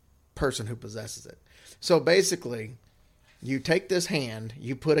the person who possesses it. So basically, you take this hand,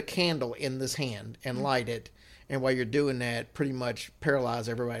 you put a candle in this hand and light it, and while you're doing that, pretty much paralyze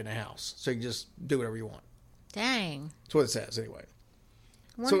everybody in the house. So you can just do whatever you want. Dang. That's what it says, anyway.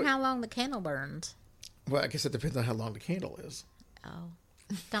 Wonder how long the candle burns. Well, I guess it depends on how long the candle is. Oh.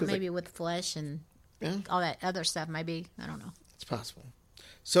 Thought maybe with flesh and all that other stuff, maybe. I don't know. It's possible.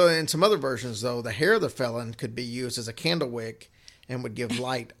 So in some other versions, though, the hair of the felon could be used as a candle wick and would give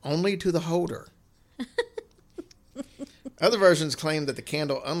light only to the holder. Other versions claim that the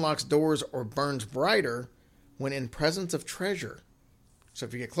candle unlocks doors or burns brighter when in presence of treasure. So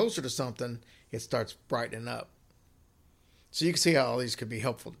if you get closer to something, it starts brightening up. So you can see how all these could be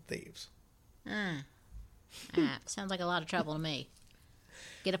helpful to thieves. Sounds like a lot of trouble to me.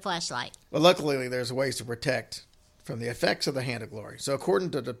 Get a flashlight. Well, luckily, there's ways to protect from the effects of the Hand of Glory. So according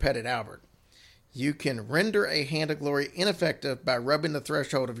to the Petit Albert, you can render a Hand of Glory ineffective by rubbing the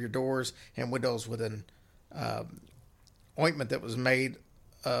threshold of your doors and windows with an ointment that was made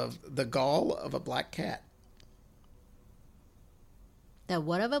of the gall of a black cat. The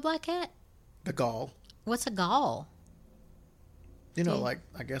what of a black cat? The gall. What's a gall? You know, like,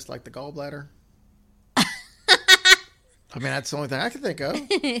 I guess like the gallbladder. I mean, that's the only thing I can think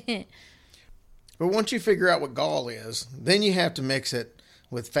of. But once you figure out what gall is, then you have to mix it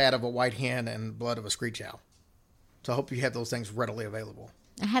with fat of a white hen and blood of a screech owl. So I hope you have those things readily available.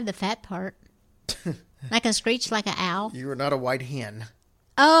 I have the fat part. I can screech like an owl. You are not a white hen.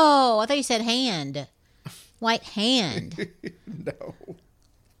 Oh, I thought you said hand. White hand. No.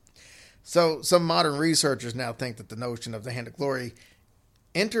 So some modern researchers now think that the notion of the hand of glory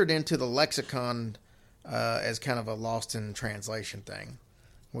entered into the lexicon as kind of a lost in translation thing,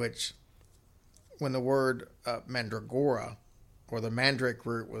 which when the word mandragora or the mandrake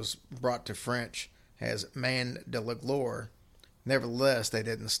root was brought to French as man de la gloire, nevertheless they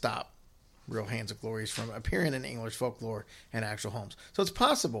didn't stop real hands of glories from appearing in English folklore and actual homes. So it's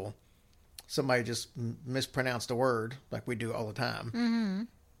possible somebody just mispronounced a word like we do all the time. Mm-hmm.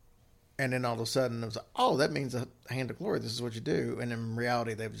 And then all of a sudden it was like, oh, that means a hand of glory. This is what you do. And in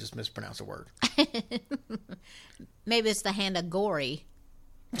reality, they've just mispronounced a word. Maybe it's the hand of gory.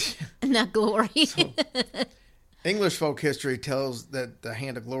 Not glory. So, English folk history tells that the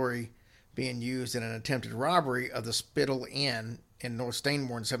hand of glory being used in an attempted robbery of the Spittal Inn in North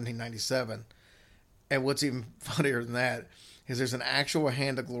Stainmore in 1797. And what's even funnier than that is there's an actual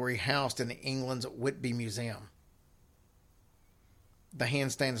hand of glory housed in England's Whitby Museum. The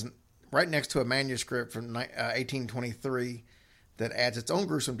hand stands right next to a manuscript from 1823 that adds its own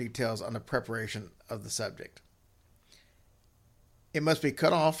gruesome details on the preparation of the subject. It must be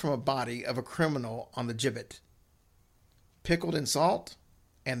cut off from a body of a criminal on the gibbet, pickled in salt,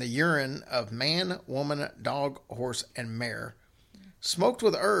 and the urine of man, woman, dog, horse, and mare, smoked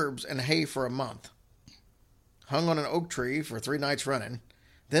with herbs and hay for a month, hung on an oak tree for 3 nights running,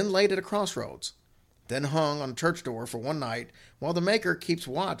 then laid at a crossroads, then hung on a church door for 1 night while the maker keeps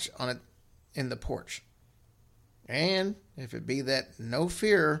watch on it in the porch. And if it be that no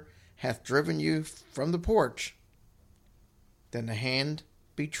fear hath driven you from the porch, then the hand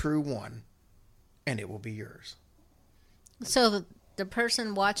be true one, and it will be yours. So the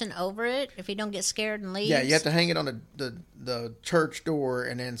person watching over it, if you don't get scared and leaves? Yeah, you have to hang it on the church door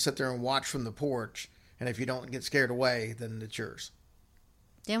and then sit there and watch from the porch. And if you don't get scared away, then it's yours.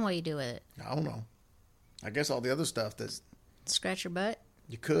 Then what do you do with it? I don't know. I guess all the other stuff that Scratch your butt?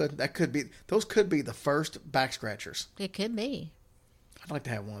 you could. Those could be the first back scratchers. It could be. I'd like to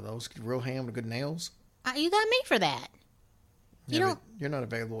have one of those. Real hand with good nails. You got me for that. Yeah, you're not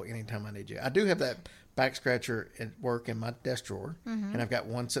available anytime I need you. I do have that back scratcher at work in my desk drawer. Mm-hmm. And I've got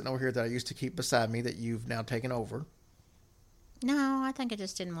one sitting over here that I used to keep beside me that you've now taken over. No, I think I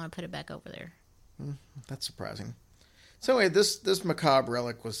just didn't want to put it back over there. That's surprising. So anyway, this macabre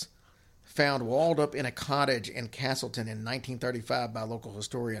relic was found walled up in a cottage in Castleton in 1935 by a local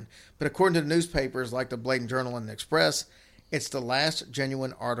historian. But according to the newspapers like the Bladen Journal and the Express, it's the last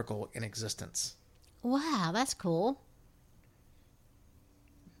genuine article in existence. Wow, that's cool.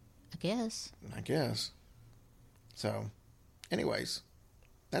 I guess. So, anyways,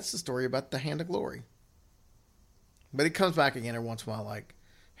 that's the story about the Hand of Glory. But it comes back again every once in a while, like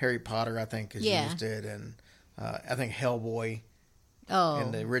Harry Potter, I think, has used it, and I think Hellboy,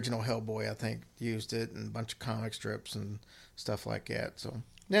 and the original Hellboy, I think, used it, and a bunch of comic strips and stuff like that. So,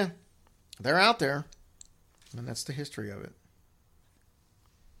 yeah, they're out there, and that's the history of it.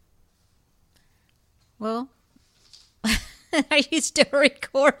 Well, are you still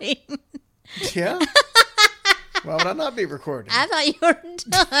recording? Yeah. Why would I not be recording? I thought you were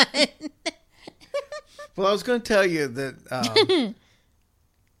done. Well, I was going to tell you that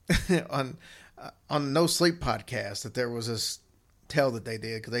on No Sleep podcast that there was this tale that they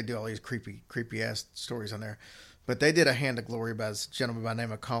did, because they do all these creepy ass stories on there. But they did a Hand of Glory by this gentleman by the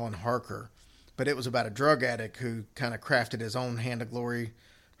name of Colin Harker. But it was about a drug addict who kind of crafted his own Hand of Glory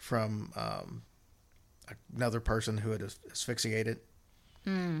from another person who had asphyxiated.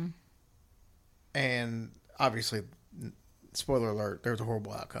 Mm. And obviously, spoiler alert, there was a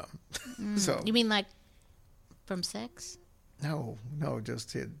horrible outcome. So you mean like from sex? No,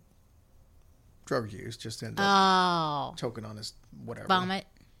 just his drug use. Just ended up choking on his whatever. Vomit.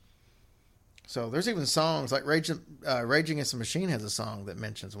 So there's even songs like Rage Against the Machine has a song that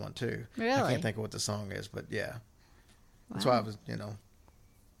mentions one too. Really? I can't think of what the song is, but yeah. That's why I was,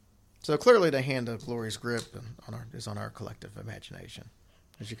 So clearly the Hand of Glory's grip is on our collective imagination,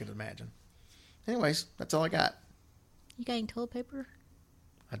 as you can imagine. Anyways, that's all I got. You got any toilet paper?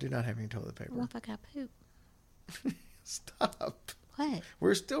 I do not have any toilet paper. What if I got poop? Stop. What?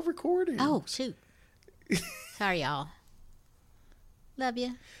 We're still recording. Oh, shoot. Sorry, y'all. Love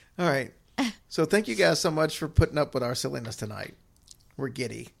you. All right. So thank you guys so much for putting up with our silliness tonight. We're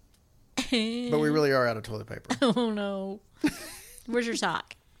giddy. But we really are out of toilet paper. Oh, no. Where's your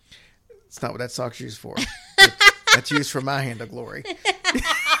sock? It's not what that sock's used for. That's used for my hand of glory.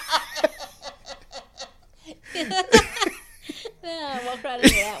 We'll credit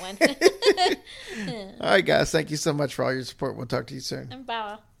to that one. All right, guys. Thank you so much for all your support. We'll talk to you soon.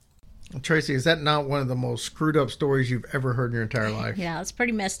 Bye. Tracy, is that not one of the most screwed up stories you've ever heard in your entire life? Yeah, it's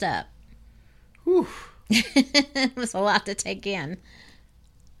pretty messed up. Whew. It was a lot to take in.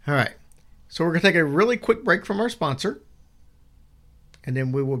 All right. So we're going to take a really quick break from our sponsor. And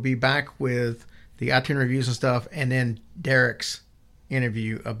then we will be back with the iTunes reviews and stuff. And then Derek's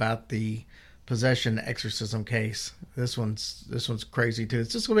interview about the possession exorcism case. This one's crazy too.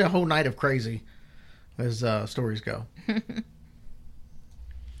 It's just going to be a whole night of crazy as stories go.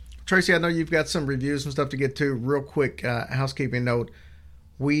 Tracy, I know you've got some reviews and stuff to get to. Real quick housekeeping note.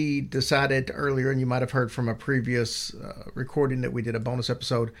 We decided earlier, and you might have heard from a previous recording that we did a bonus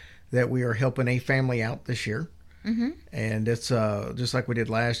episode, that we are helping a family out this year. Mm-hmm. And it's just like we did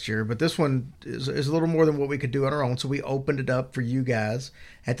last year. But this one is a little more than what we could do on our own. So we opened it up for you guys.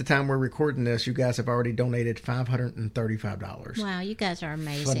 At the time we're recording this, you guys have already donated $535. Wow, you guys are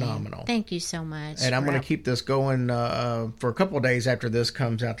amazing. Phenomenal. Thank you so much. And I'm going to keep this going for a couple of days after this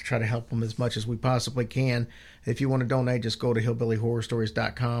comes out to try to help them as much as we possibly can. If you want to donate, just go to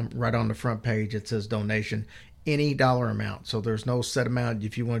hillbillyhorrorstories.com. Right on the front page, it says donation. Any dollar amount. So there's no set amount.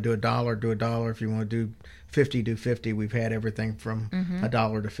 If you want to do $1, do $1. If you want to do 50, do 50. We've had everything from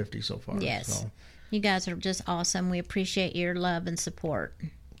 $1 to 50 so far. Yes. So. You guys are just awesome. We appreciate your love and support.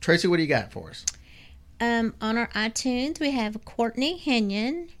 Tracy, what do you got for us? On our iTunes, we have Courtney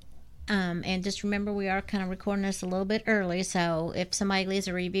Henyon. And just remember, we are kind of recording this a little bit early. So if somebody leaves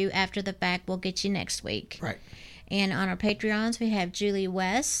a review after the fact, we'll get you next week. Right. And on our Patreons, we have Julie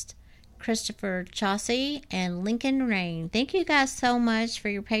West, Christopher Chauncey, and Lincoln Rain. Thank you guys so much for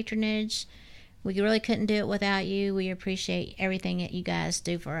your patronage. We really couldn't do it without you. We appreciate everything that you guys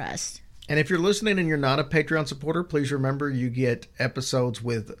do for us. And if you're listening and you're not a Patreon supporter, please remember you get episodes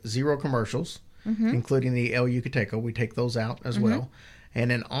with 0 commercials, including the El Yucateco. We take those out as well.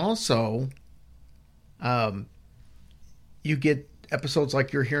 And then also, you get episodes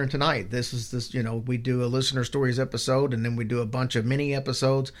like you're hearing tonight. We do a listener stories episode, and then we do a bunch of mini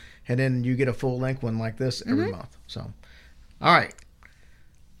episodes, and then you get a full length one like this every month. So, all right.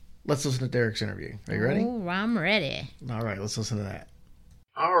 Let's listen to Derek's interview. Are you ready? Oh, I'm ready. All right, let's listen to that.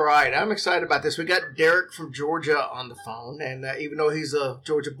 All right, I'm excited about this. We got Derek from Georgia on the phone, and even though he's a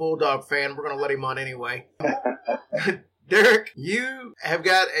Georgia Bulldog fan, we're going to let him on anyway. Derek, you have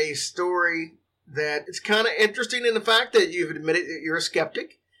got a story that it's kind of interesting in the fact that you've admitted that you're a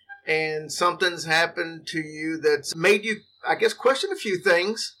skeptic, and something's happened to you that's made you, I guess, question a few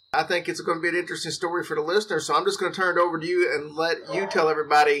things. I think it's going to be an interesting story for the listener, so I'm just going to turn it over to you and let you tell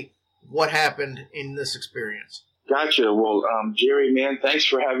everybody what happened in this experience. Gotcha. Well, Jerry, man, thanks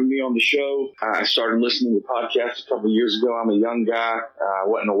for having me on the show. I started listening to podcasts a couple of years ago. I'm a young guy. I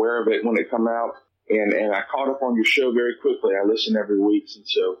wasn't aware of it when it came out, and I caught up on your show very quickly. I listen every week, and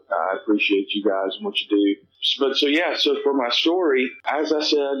so I appreciate you guys and what you do. So for my story, as I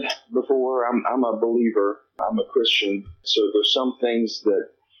said before, I'm a believer. I'm a Christian, so there's some things that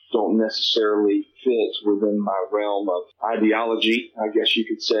don't necessarily fit within my realm of ideology, I guess you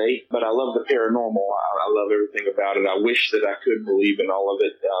could say. But I love the paranormal. I love everything about it. I wish that I could believe in all of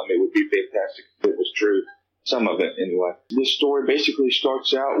it. It would be fantastic if it was true. Some of it, anyway. This story basically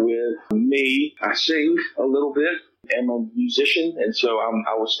starts out with me. I sing a little bit. I'm a musician, and so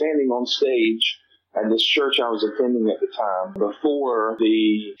I was standing on stage at this church I was attending at the time before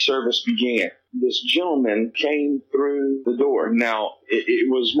the service began. This gentleman came through the door. Now, it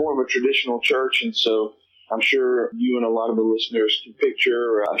was more of a traditional church, and so I'm sure you and a lot of the listeners can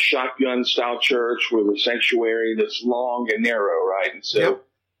picture a shotgun-style church with a sanctuary that's long and narrow, right? And so,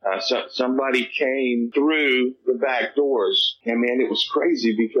 somebody came through the back doors, and man, it was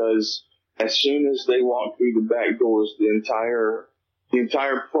crazy because as soon as they walked through the back doors, the entire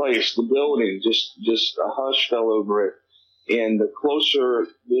place, the building, just a hush fell over it. And the closer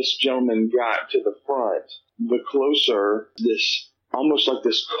this gentleman got to the front, the closer this, almost like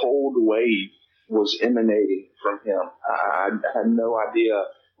this cold wave was emanating from him. I had no idea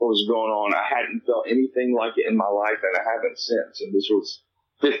what was going on. I hadn't felt anything like it in my life, and I haven't since. And this was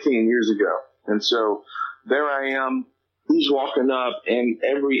 15 years ago. And so there I am. He's walking up, and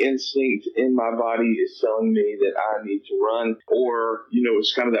every instinct in my body is telling me that I need to run, or,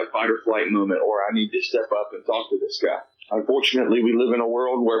 it's kind of that fight or flight moment, or I need to step up and talk to this guy. Unfortunately, we live in a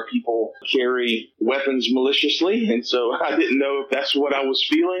world where people carry weapons maliciously, and so I didn't know if that's what I was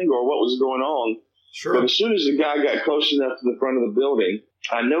feeling or what was going on. Sure. But as soon as the guy got close enough to the front of the building,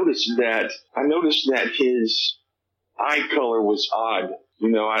 I noticed that his eye color was odd. You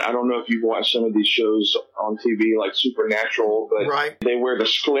know, I don't know if you've watched some of these shows on TV like Supernatural, but Right. they wear the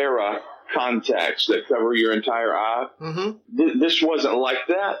sclera contacts that cover your entire eye. Mm-hmm. This wasn't like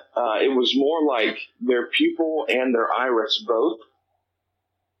that. It was more like their pupil and their iris both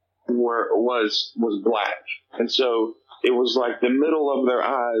was black. And so it was like the middle of their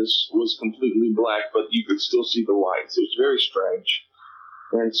eyes was completely black, but you could still see the lights. It was very strange.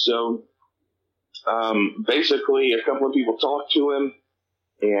 And so basically a couple of people talked to him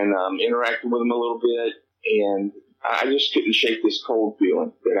and interacted with him a little bit, and I just couldn't shake this cold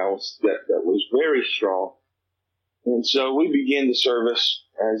feeling that was very strong. And so we begin the service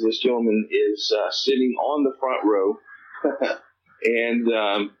as this gentleman is sitting on the front row, and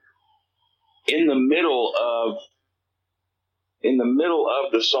in the middle of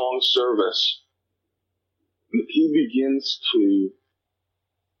the song service, he begins to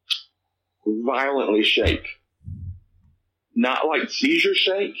violently shake. Not like seizure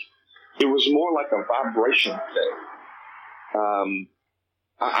shake. It was more like a vibration shake.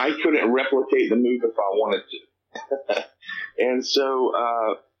 I couldn't replicate the move if I wanted to. And so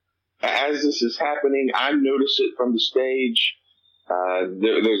as this is happening, I notice it from the stage.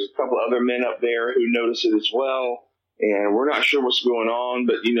 There's a couple other men up there who notice it as well. And we're not sure what's going on,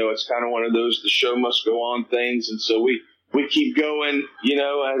 but, you know, it's kind of one of those the show must go on things. And so we keep going, you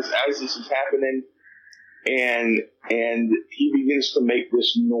know, as this is happening. And he begins to make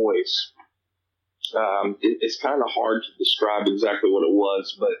this noise. It's kind of hard to describe exactly what it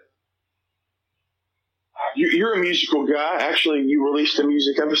was, but you're a musical guy. Actually, you released a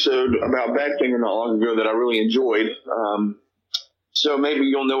music episode about Badfinger not long ago that I really enjoyed. So maybe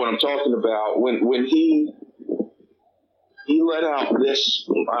you'll know what I'm talking about. When he let out this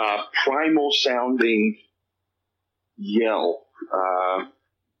primal sounding yell,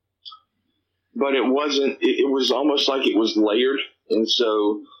 but it wasn't. It was almost like it was layered, and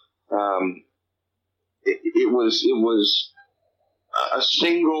so it was a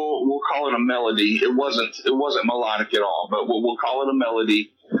single. We'll call it a melody. It wasn't melodic at all, but we'll call it a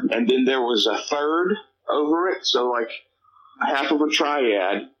melody. And then there was a third over it, so like half of a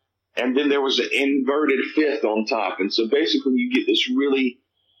triad, and then there was an inverted fifth on top. And so basically, you get this really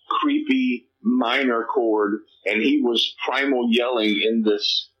creepy minor chord, and he was primal yelling in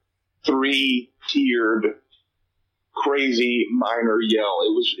this 3-tiered crazy minor yell.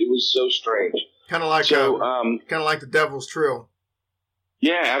 It was so strange. Kind of like the Devil's Trill.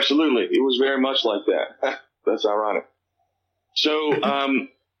 Yeah, absolutely. It was very much like that. That's ironic. So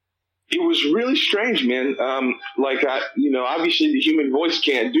it was really strange, man. Obviously the human voice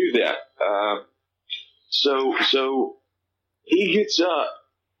can't do that. So he gets up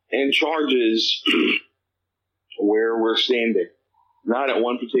and charges where we're standing. Not at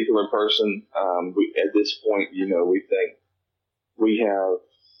one particular person. At this point, you know, we think we have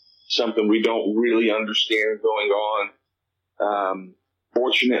something we don't really understand going on.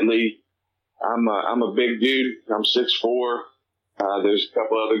 Fortunately, I'm a big dude. I'm 6'4". There's a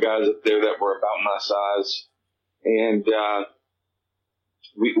couple other guys up there that were about my size, and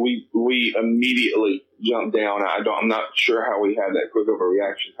we immediately jumped down. I'm not sure how we had that quick of a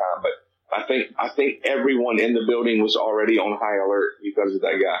reaction time, but I think everyone in the building was already on high alert because of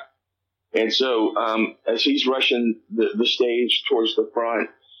that guy. And so as he's rushing the stage towards the front,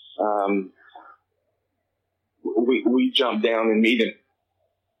 we jumped down and meet him.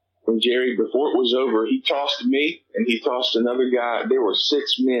 And Jerry, before it was over, he tossed me and he tossed another guy. There were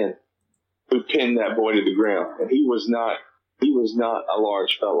 6 men who pinned that boy to the ground, and he was not a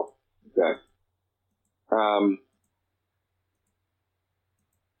large fellow. Okay.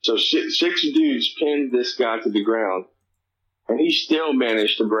 So 6 dudes pinned this guy to the ground, and he still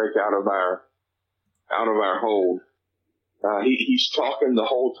managed to break out of our hold. He's talking the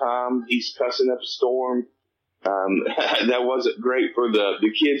whole time. He's cussing up a storm. That wasn't great for the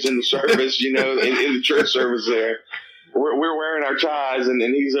kids in the service, you know, in the church service there. We're wearing our ties, and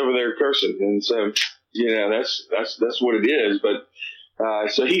he's over there cursing. And so, you know, that's what it is. But,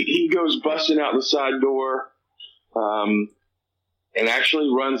 so he goes busting out the side door, and actually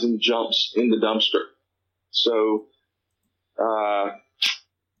runs and jumps in the dumpster. So,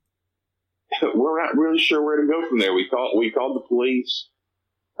 we're not really sure where to go from there. We called the police.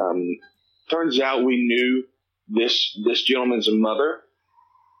 Turns out we knew this gentleman's mother.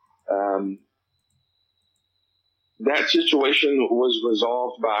 That situation was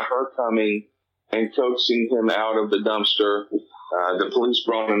resolved by her coming and coaxing him out of the dumpster. The police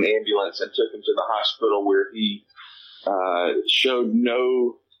brought an ambulance and took him to the hospital, where he showed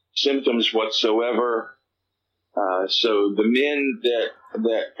no symptoms whatsoever. So the men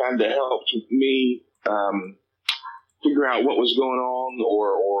that kind of helped me figure out what was going on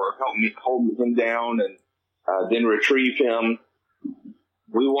or help me hold him down and then retrieve him.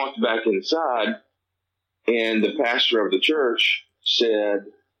 We walked back inside, and the pastor of the church said,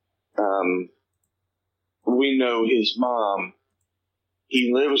 we know his mom.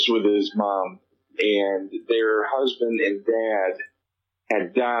 He lives with his mom, and their husband and dad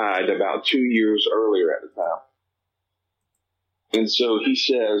had died about 2 years earlier at the time. And so he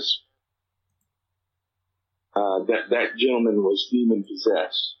says that gentleman was demon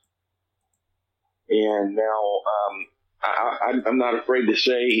possessed. And now I'm not afraid to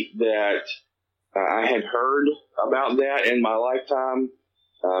say that I had heard about that in my lifetime.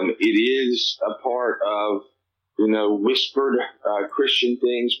 It is a part of, whispered Christian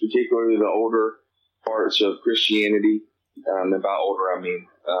things, particularly the older parts of Christianity. About older, I mean,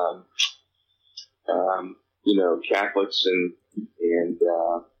 Catholics and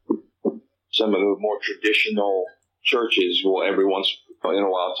some of the more traditional churches will every once in a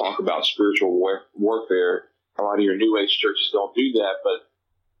while talk about spiritual warfare. A lot of your New Age churches don't do that, but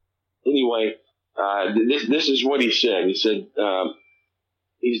anyway, this is what he said. He said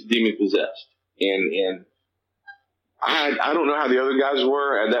he's demon possessed, and I don't know how the other guys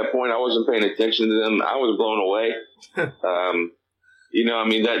were at that point. I wasn't paying attention to them. I was blown away.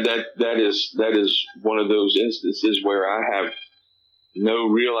 That is one of those instances where I have no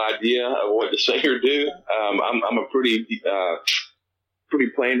real idea of what to say or do. I'm a pretty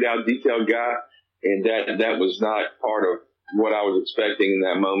planned out, detailed guy, and that was not part of what I was expecting in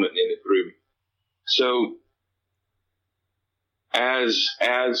that moment, and it threw me. So as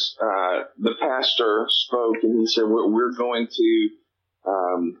the pastor spoke, and he said, we're going to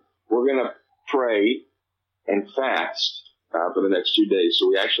pray and fast for the next 2 days. So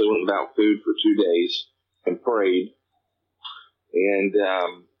we actually went without food for 2 days and prayed. And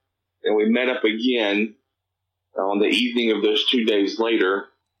we met up again on the evening of those 2 days later.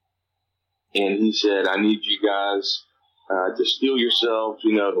 And he said, I need you guys to steel yourselves. The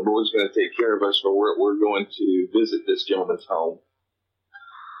Lord's going to take care of us, but we're going to visit this gentleman's home.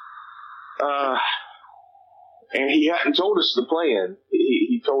 And he hadn't told us the plan.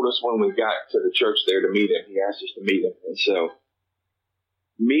 He told us when we got to the church there to meet him. He asked us to meet him. And so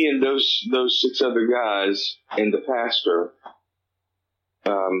me and those 6 other guys and the pastor,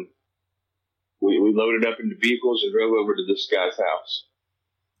 we loaded up into vehicles and drove over to this guy's house.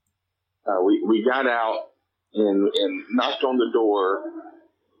 We got out and knocked on the door.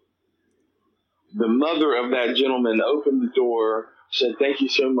 The mother of that gentleman opened the door, said, "Thank you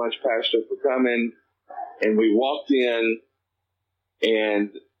so much, Pastor, for coming." And we walked in,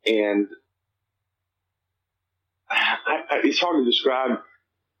 and it's hard to describe.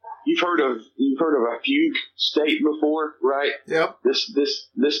 You've heard of a fugue state before, right? Yep.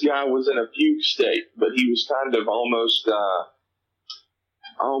 This guy was in a fugue state, but he was kind of almost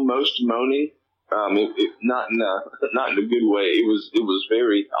moaning. Not in a good way. It was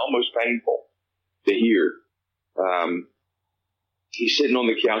very almost painful to hear. He's sitting on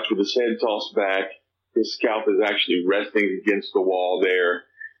the couch with his head tossed back. His scalp is actually resting against the wall there,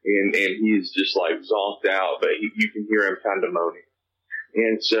 and he's just like zonked out, but you can hear him kind of moaning.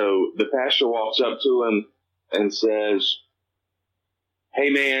 And so the pastor walks up to him and says, "Hey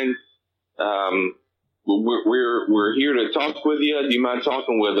man, we're here to talk with you. Do you mind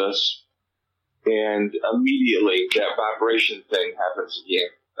talking with us?" And immediately that vibration thing happens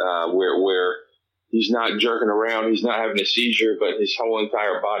again, where he's not jerking around, he's not having a seizure, but his whole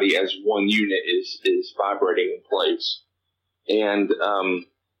entire body as one unit is vibrating in place. And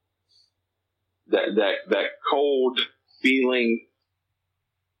that cold feeling,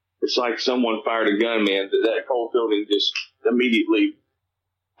 it's like someone fired a gun, man. That cold feeling just immediately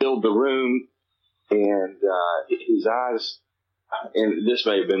filled the room, and his eyes, and this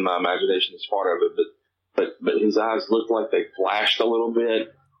may have been my imagination as part of it, but his eyes looked like they flashed a little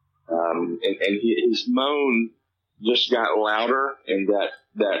bit. And his moan just got louder, and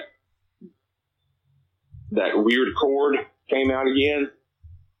that weird chord came out again,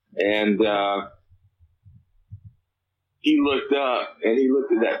 and he looked up and he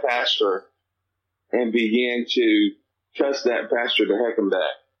looked at that pastor and began to cuss that pastor to heck and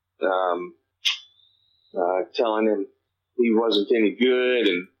back, telling him he wasn't any good,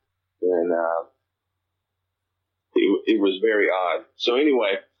 and it was very odd. So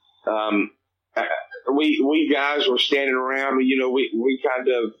anyway. We guys were standing around. We kind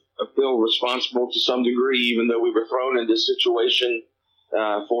of feel responsible to some degree, even though we were thrown in this situation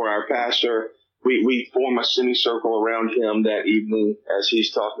for our pastor. We form a semicircle around him that evening as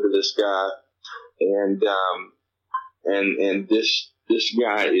he's talking to this guy, and this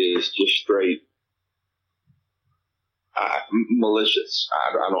guy is just straight malicious.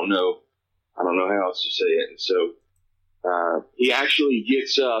 I don't know how else to say it. And so he actually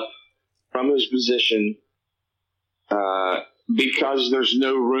gets up from his position because there's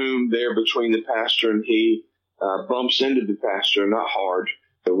no room there between the pastor and he. Bumps into the pastor, not hard.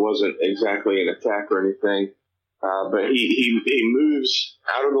 It wasn't exactly an attack or anything. But he moves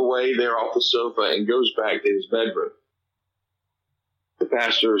out of the way there off the sofa and goes back to his bedroom. The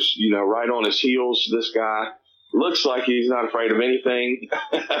pastor's, right on his heels. This guy looks like he's not afraid of anything.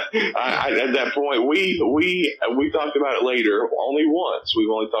 At that point, we talked about it later, only once.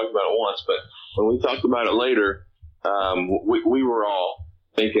 We've only talked about it once, but when we talked about it later, we were all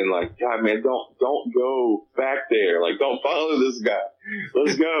thinking like, God, man, don't go back there. Like, don't follow this guy.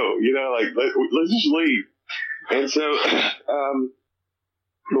 Let's go. Let's just leave. And so,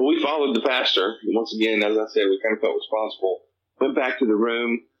 but we followed the pastor. Once again, as I said, we kind of felt responsible. Went back to the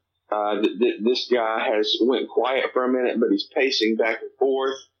room. This guy went quiet for a minute, but he's pacing back and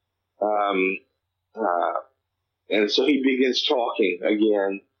forth. And so he begins talking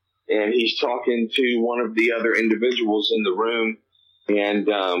again, and he's talking to one of the other individuals in the room and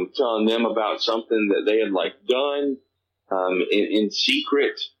telling them about something that they had done in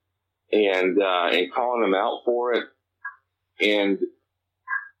secret, and calling them out for it. And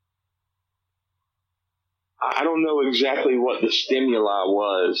I don't know exactly what the stimuli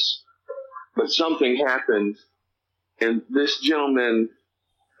was, but something happened, and this gentleman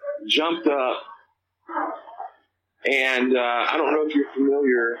jumped up, and I don't know if you're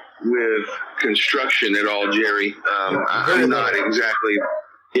familiar with construction at all, Jerry. I'm not exactly.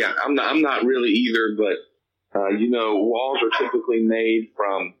 Yeah, I'm not really either, but walls are typically made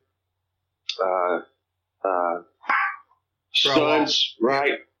from studs,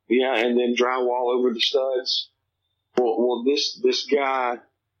 right? Yeah, and then drywall over the studs. Well, this guy,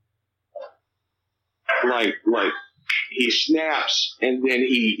 he snaps, and then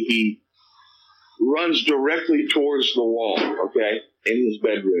he runs directly towards the wall, okay, in his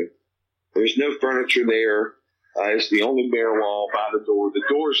bedroom. There's no furniture there. It's the only bare wall by the door. The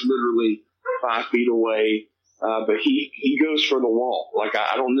door's literally 5 feet away, but he goes for the wall.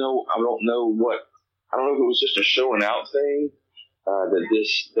 I don't know if it was just a showing out thing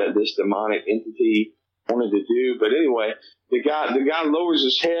that this demonic entity wanted to do. But anyway, the guy lowers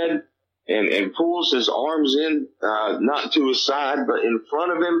his head and pulls his arms in, not to his side, but in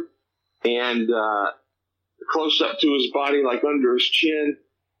front of him, and close up to his body, like under his chin,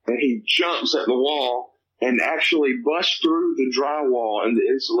 and he jumps at the wall and actually busts through the drywall and the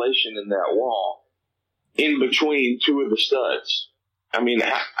insulation in that wall in between two of the studs. I mean,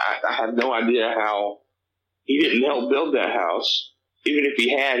 I have no idea how he didn't help build that house. Even if he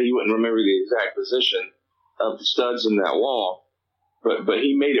had, he wouldn't remember the exact position of the studs in that wall. But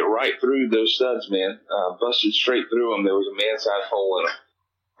he made it right through those studs, man. Busted straight through them. There was a man-sized hole in them.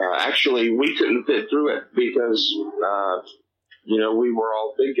 Actually, we couldn't fit through it because, we were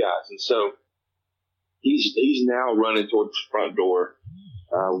all big guys. And so he's now running towards the front door.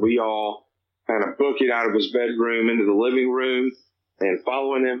 We all kind of book it out of his bedroom into the living room and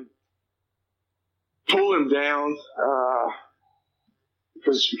following him, pull him down,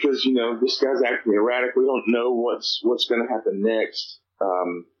 because this guy's acting erratic. We don't know what's going to happen next.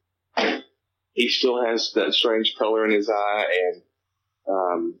 He still has that strange color in his eye,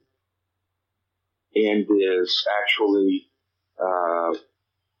 and is actually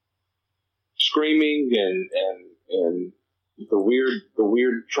screaming, and the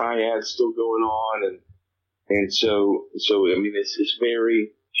weird triad still going on, and so I mean it's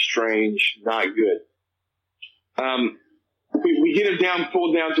very strange, not good. We get him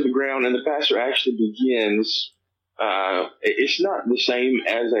pulled down to the ground, and the pastor actually begins. It's not the same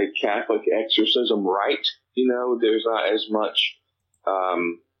as a Catholic exorcism rite. There's not as much, I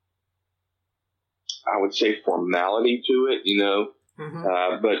would say, formality to it.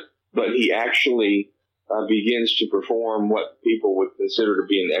 Mm-hmm. But he actually begins to perform what people would consider to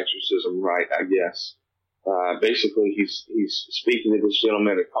be an exorcism rite, I guess. Basically, he's speaking to this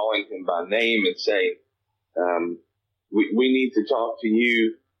gentleman and calling him by name and saying, we need to talk to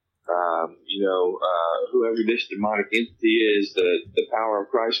you, whoever this demonic entity is, the power of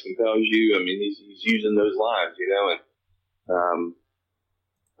Christ compels you. I mean, he's using those lines, and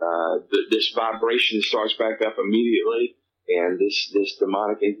this vibration starts back up immediately, and this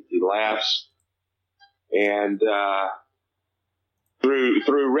demonic entity laughs, and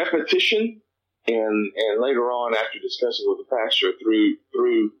through repetition, and later on, after discussing with the pastor,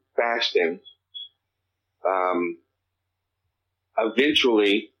 through fasting,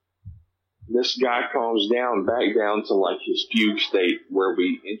 eventually this guy calms down, back down to his fugue state where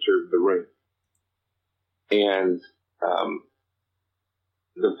we entered the room. And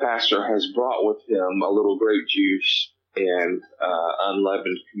the pastor has brought with him a little grape juice and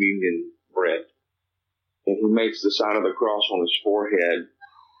unleavened communion bread. And he makes the sign of the cross on his forehead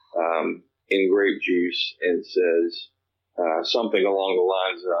in grape juice and says something along the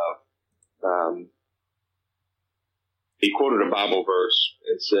lines of, he quoted a Bible verse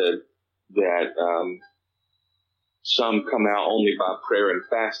and said that some come out only by prayer and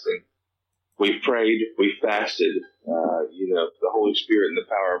fasting. We've prayed, we fasted, the Holy Spirit and the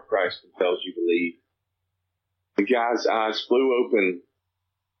power of Christ compels you to leave. The guy's eyes flew open,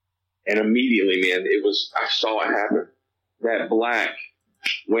 and immediately, man, I saw it happen. That black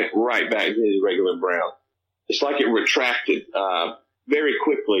went right back to his regular brown. It's like it retracted very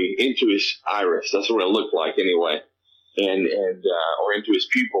quickly into his iris. That's what it looked like anyway. And or into his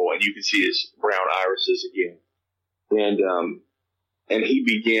pupil, and you can see his brown irises again. And he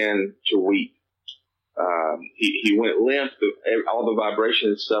began to weep. He went limp. All the vibration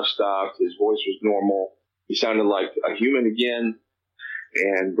and stuff stopped. His voice was normal. He sounded like a human again.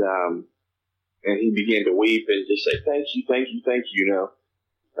 And he began to weep and just say, thank you.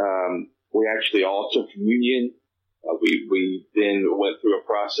 We actually all took communion. We then went through a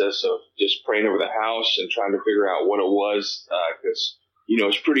process of just praying over the house and trying to figure out what it was, because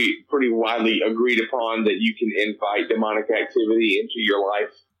it's pretty widely agreed upon that you can invite demonic activity into your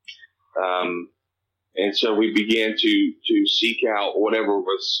life. And so we began to seek out whatever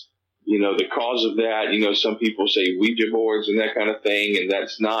was, the cause of that. Some people say Ouija boards and that kind of thing, and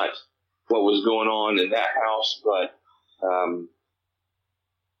that's not what was going on in that house. But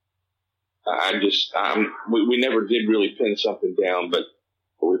we never did really pin something down, but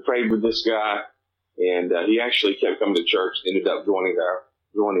we prayed with this guy, and he actually kept coming to church, ended up joining our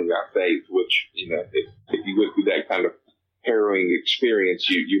faith, which, if you go through that kind of harrowing experience,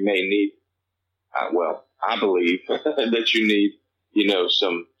 you may need, I believe that you need,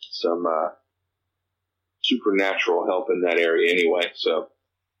 some supernatural help in that area anyway. So,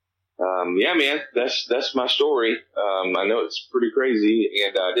 yeah, man, that's my story. I know it's pretty crazy,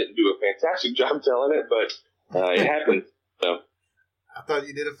 and I didn't do a fantastic job telling it, but it happened. So I thought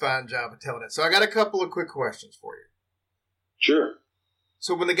you did a fine job of telling it. So I got a couple of quick questions for you. Sure.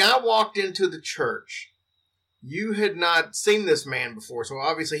 So when the guy walked into the church, you had not seen this man before, so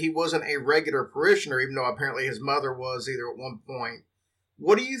obviously he wasn't a regular parishioner, even though apparently his mother was either at one point.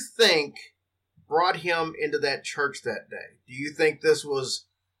 What do you think brought him into that church that day? Do you think this was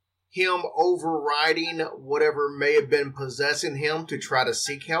him overriding whatever may have been possessing him to try to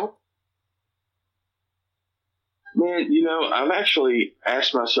seek help? Man, I've actually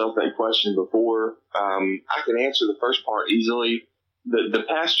asked myself that question before. I can answer the first part easily. The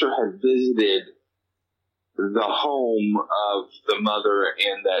pastor had visited the home of the mother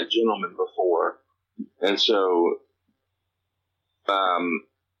and that gentleman before. And so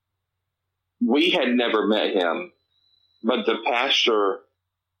we had never met him, but the pastor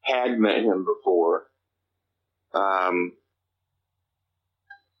had met him before. I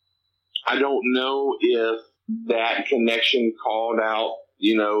don't know if that connection called out,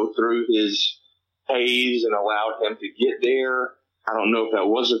 through his haze and allowed him to get there. I don't know if that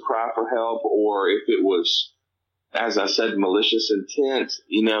was a cry for help or if it was, as I said, malicious intent.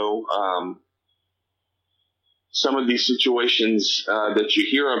 Some of these situations that you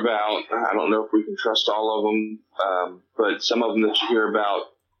hear about, I don't know if we can trust all of them, but some of them that you hear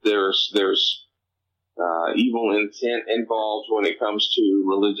about, there's evil intent involved when it comes to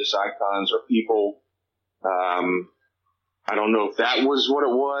religious icons or people. I don't know if that was what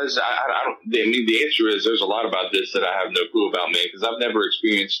it was. The answer is there's a lot about this that I have no clue about, man, because I've never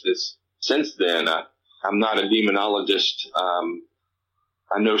experienced this since then. I'm not a demonologist.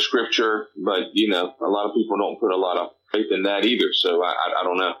 I know scripture, but, a lot of people don't put a lot of faith in that either. So I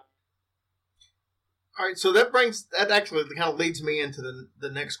don't know. All right. So that actually kind of leads me into the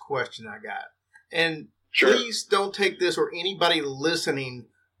next question I got. And sure. Please don't take this, or anybody listening,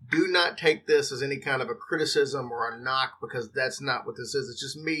 do not take this as any kind of a criticism or a knock, because that's not what this is. It's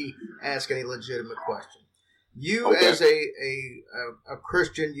just me asking a legitimate question. You, okay, as a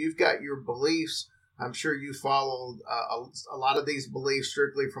Christian, you've got your beliefs. I'm sure you follow a lot of these beliefs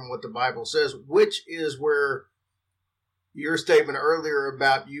strictly from what the Bible says, which is where your statement earlier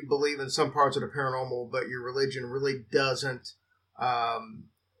about you believe in some parts of the paranormal, but your religion really doesn't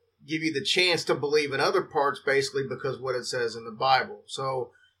give you the chance to believe in other parts, basically because what it says in the Bible. So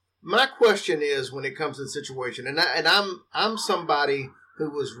my question is, when it comes to the situation, and I'm somebody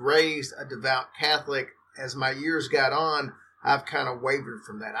who was raised a devout Catholic. As my years got on, I've kind of wavered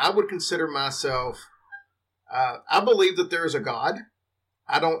from that. I would consider myself, I believe that there is a God.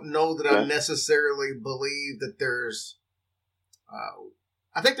 I don't know that I necessarily believe that there's,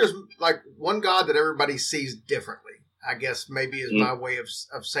 I think there's like one God that everybody sees differently, I guess maybe is my way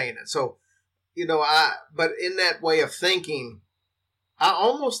of saying it. So, but in that way of thinking, I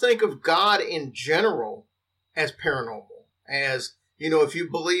almost think of God in general as paranormal, as, if you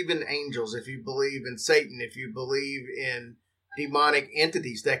believe in angels, if you believe in Satan, if you believe in demonic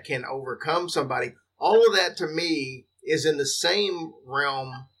entities that can overcome somebody, all of that to me is in the same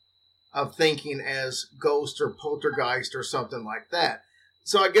realm of thinking as ghost or poltergeist or something like that.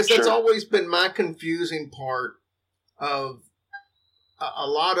 So I guess that's always been my confusing part of a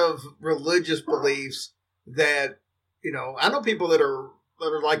lot of religious beliefs that, I know people that are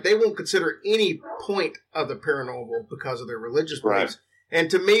like, they won't consider any point of the paranormal because of their religious beliefs.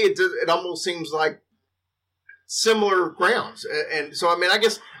 And to me, it almost seems like similar grounds. And so, I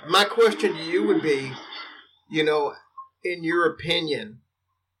guess my question to you would be, in your opinion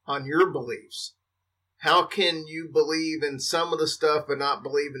on your beliefs, how can you believe in some of the stuff but not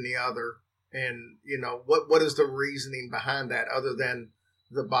believe in the other? And, what is the reasoning behind that other than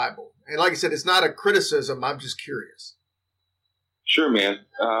the Bible? And like I said, it's not a criticism. I'm just curious. Sure, man.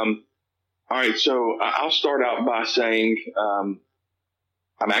 All right. So I'll start out by saying,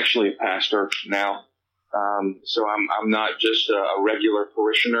 I'm actually a pastor now. So I'm not just a regular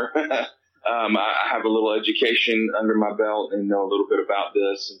parishioner. I have a little education under my belt and know a little bit about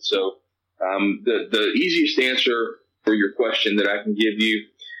this. And so, the easiest answer for your question that I can give you,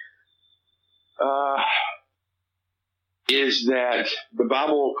 is that the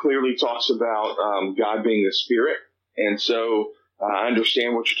Bible clearly talks about, God being a spirit. And so, I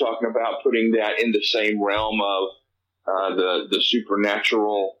understand what you're talking about, putting that in the same realm of, the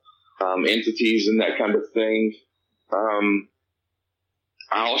supernatural, entities and that kind of thing.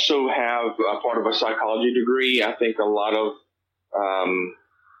 I also have a part of a psychology degree. I think a lot of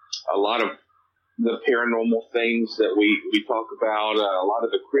the paranormal things that we talk about, a lot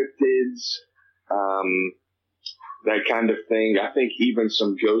of the cryptids, that kind of thing. I think even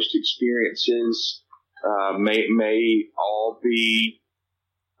some ghost experiences, may all be,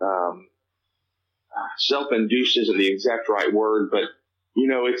 self-induced isn't the exact right word, but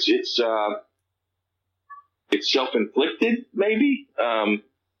it's self-inflicted, maybe.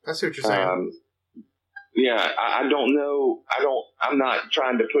 That's what you're saying. Yeah, I don't know. I'm not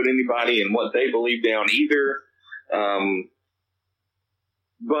trying to put anybody in what they believe down either.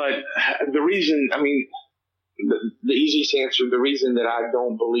 But the reason, the easiest answer, the reason that I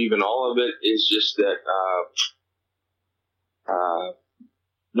don't believe in all of it is just that,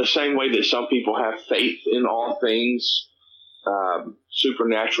 the same way that some people have faith in all things,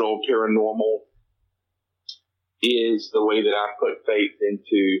 supernatural, paranormal, is the way that I put faith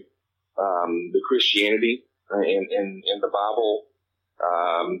into the Christianity and the Bible.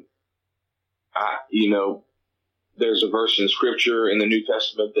 There's a verse in Scripture in the New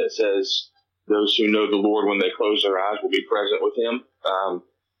Testament that says, "Those who know the Lord, when they close their eyes, will be present with Him."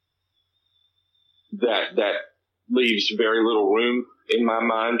 That leaves very little room in my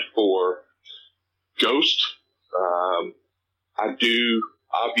mind for ghosts. I do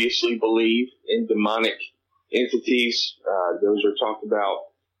obviously believe in demonic entities. Those are talked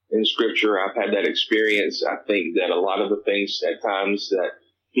about in Scripture. I've had that experience. I think that a lot of the things at times that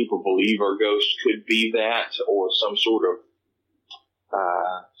people believe are ghosts could be that, or some sort of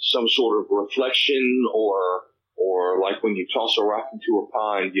reflection, or like when you toss a rock into a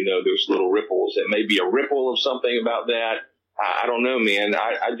pond, there's little ripples. It may be a ripple of something about that. I don't know, man.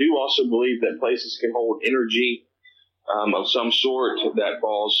 I do also believe that places can hold energy of some sort that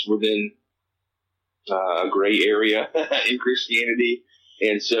falls within a gray area in Christianity.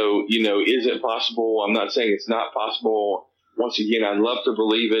 And so, is it possible? I'm not saying it's not possible. Once again, I'd love to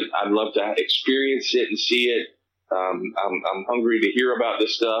believe it. I'd love to experience it and see it. I'm hungry to hear about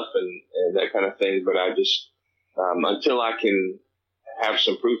this stuff and that kind of thing. But I just, until I can have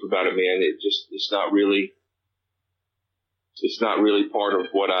some proof about it, man, it's not really part of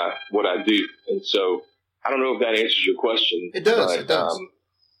what I do. And so I don't know if that answers your question. It does. It does.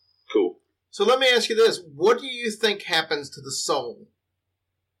 Cool. So let me ask you this. What do you think happens to the soul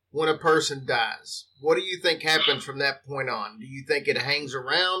when a person dies? What do you think happens from that point on? Do you think it hangs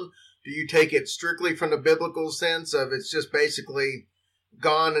around? Do you take it strictly from the biblical sense of it's just basically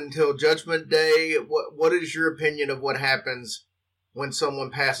gone until Judgment Day? What is your opinion of what happens when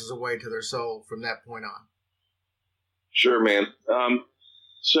someone passes away to their soul from that point on? Sure, man.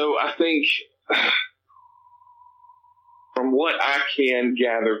 So I think from what I can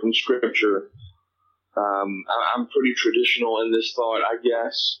gather from Scripture, I'm pretty traditional in this thought, I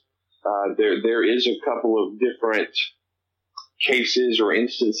guess. There is a couple of different cases or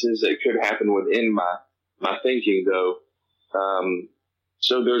instances that could happen within my thinking, though.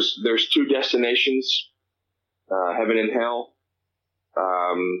 So there's two destinations, heaven and hell.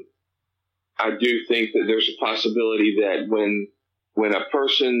 I do think that there's a possibility that when a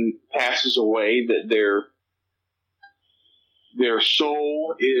person passes away, that their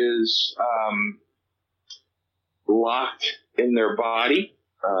soul is locked in their body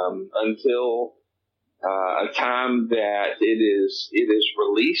until a time that it is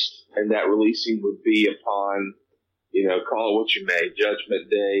released, and that releasing would be upon, call it what you may, Judgment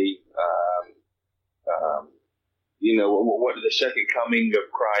Day, what the second coming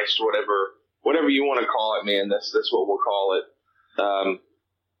of Christ, whatever you want to call it, man. That's what we'll call it.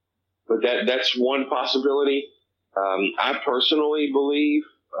 But that's one possibility. I personally believe,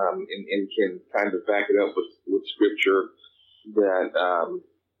 and can kind of back it up with scripture, that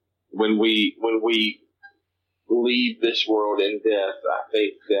when we leave this world in death, I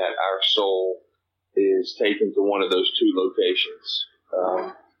think that our soul is taken to one of those two locations.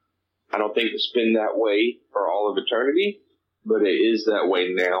 I don't think it's been that way for all of eternity, but it is that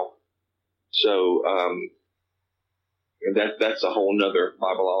way now. So that's a whole nother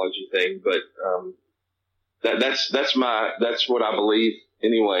Bibleology thing, but that's what I believe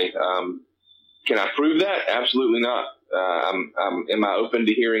anyway. Can I prove that? Absolutely not. Am I open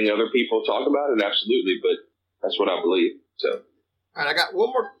to hearing other people talk about it? Absolutely, but that's what I believe. So, all right, I got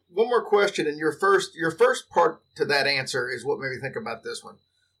one more question, and your first part to that answer is what made me think about this one.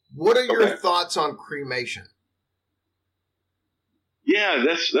 What are your thoughts on cremation? Yeah,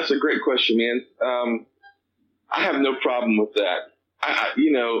 that's a great question, man. I have no problem with that.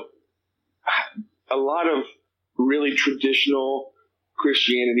 A lot of really traditional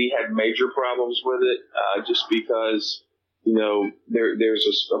Christianity had major problems with it, just because,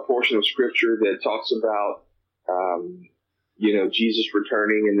 there's a portion of scripture that talks about, Jesus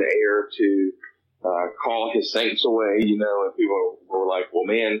returning in the air to call his saints away, and people were like, well,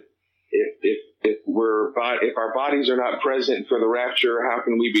 man, if our bodies are not present for the rapture, how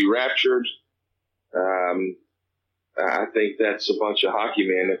can we be raptured? I think that's a bunch of hockey,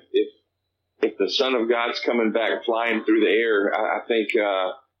 man. If the Son of God's coming back flying through the air, I think,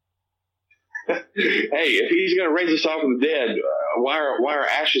 hey, if he's going to raise us off from the dead, why are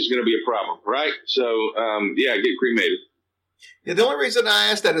ashes going to be a problem, right? So, get cremated. Yeah, the only reason I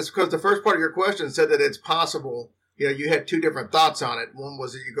asked that is because the first part of your question said that it's possible. You had two different thoughts on it. One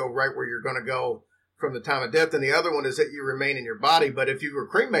was that you go right where you're going to go from the time of death, and the other one is that you remain in your body. But if you were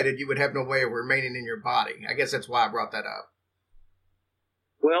cremated, you would have no way of remaining in your body. I guess that's why I brought that up.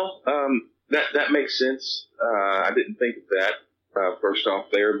 Well, that makes sense. I didn't think of that first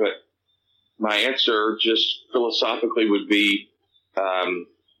off there, but my answer just philosophically would be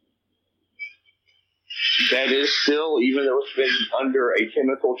that is still, even though it's been under a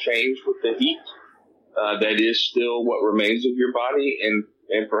chemical change with the heat, that is still what remains of your body, and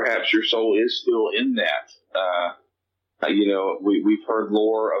perhaps your soul is still in that. We've heard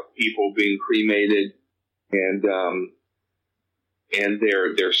lore of people being cremated and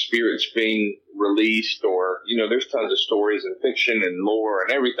their spirits being released, or, there's tons of stories and fiction and lore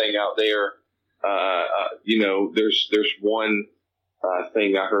and everything out there. There's one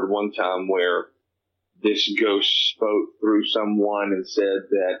thing I heard one time where this ghost spoke through someone and said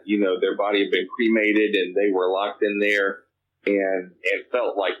that, their body had been cremated and they were locked in there and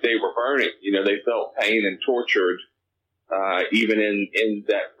felt like they were burning. They felt pain and tortured, even in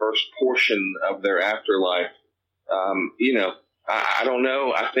that first portion of their afterlife. I don't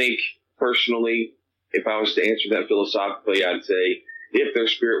know. I think personally, if I was to answer that philosophically, I'd say if their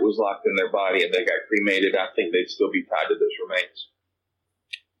spirit was locked in their body and they got cremated, I think they'd still be tied to those remains.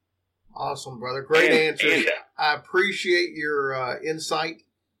 Awesome, brother. Great answer. I appreciate your insight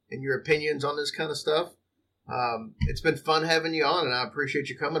and your opinions on this kind of stuff. It's been fun having you on, and I appreciate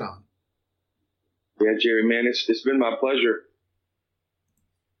you coming on. Yeah, Jerry, man, it's been my pleasure.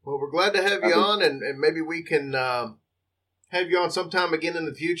 Well, we're glad to have you on, and maybe we can have you on sometime again in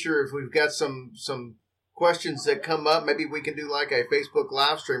the future if we've got some questions that come up. Maybe we can do like a Facebook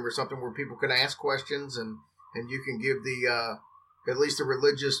live stream or something where people can ask questions, and you can give the at least a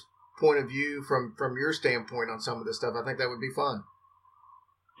religious point of view from your standpoint on some of this stuff. I think that would be fun.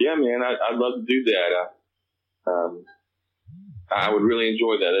 Yeah, man, I'd love to do that. I would really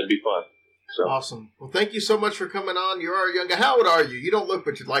enjoy that. That'd be fun. So. Awesome. Well, thank you so much for coming on. You are a young guy. How old are you? You don't look,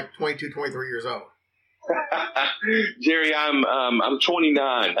 but you're like 22, 23 years old. Jerry, I'm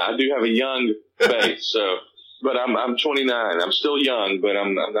 29. I do have a young face, but I'm 29. I'm still young, but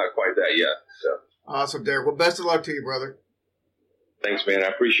I'm not quite that yet. So. Awesome, Derek. Well, best of luck to you, brother. Thanks, man. I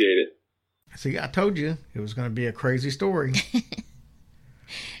appreciate it. See, I told you it was going to be a crazy story.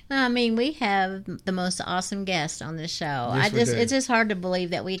 I mean, we have the most awesome guests on this show. Yes, we do. It's just hard to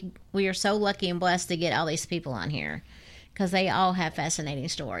believe that we are so lucky and blessed to get all these people on here, because they all have fascinating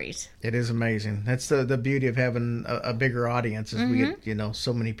stories. It is amazing. That's the beauty of having a bigger audience, is we get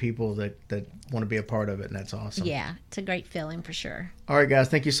so many people that want to be a part of it, and that's awesome. Yeah, it's a great feeling for sure. All right, guys,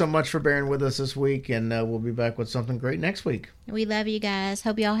 thank you so much for bearing with us this week, and we'll be back with something great next week. We love you guys.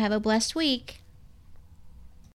 Hope you all have a blessed week.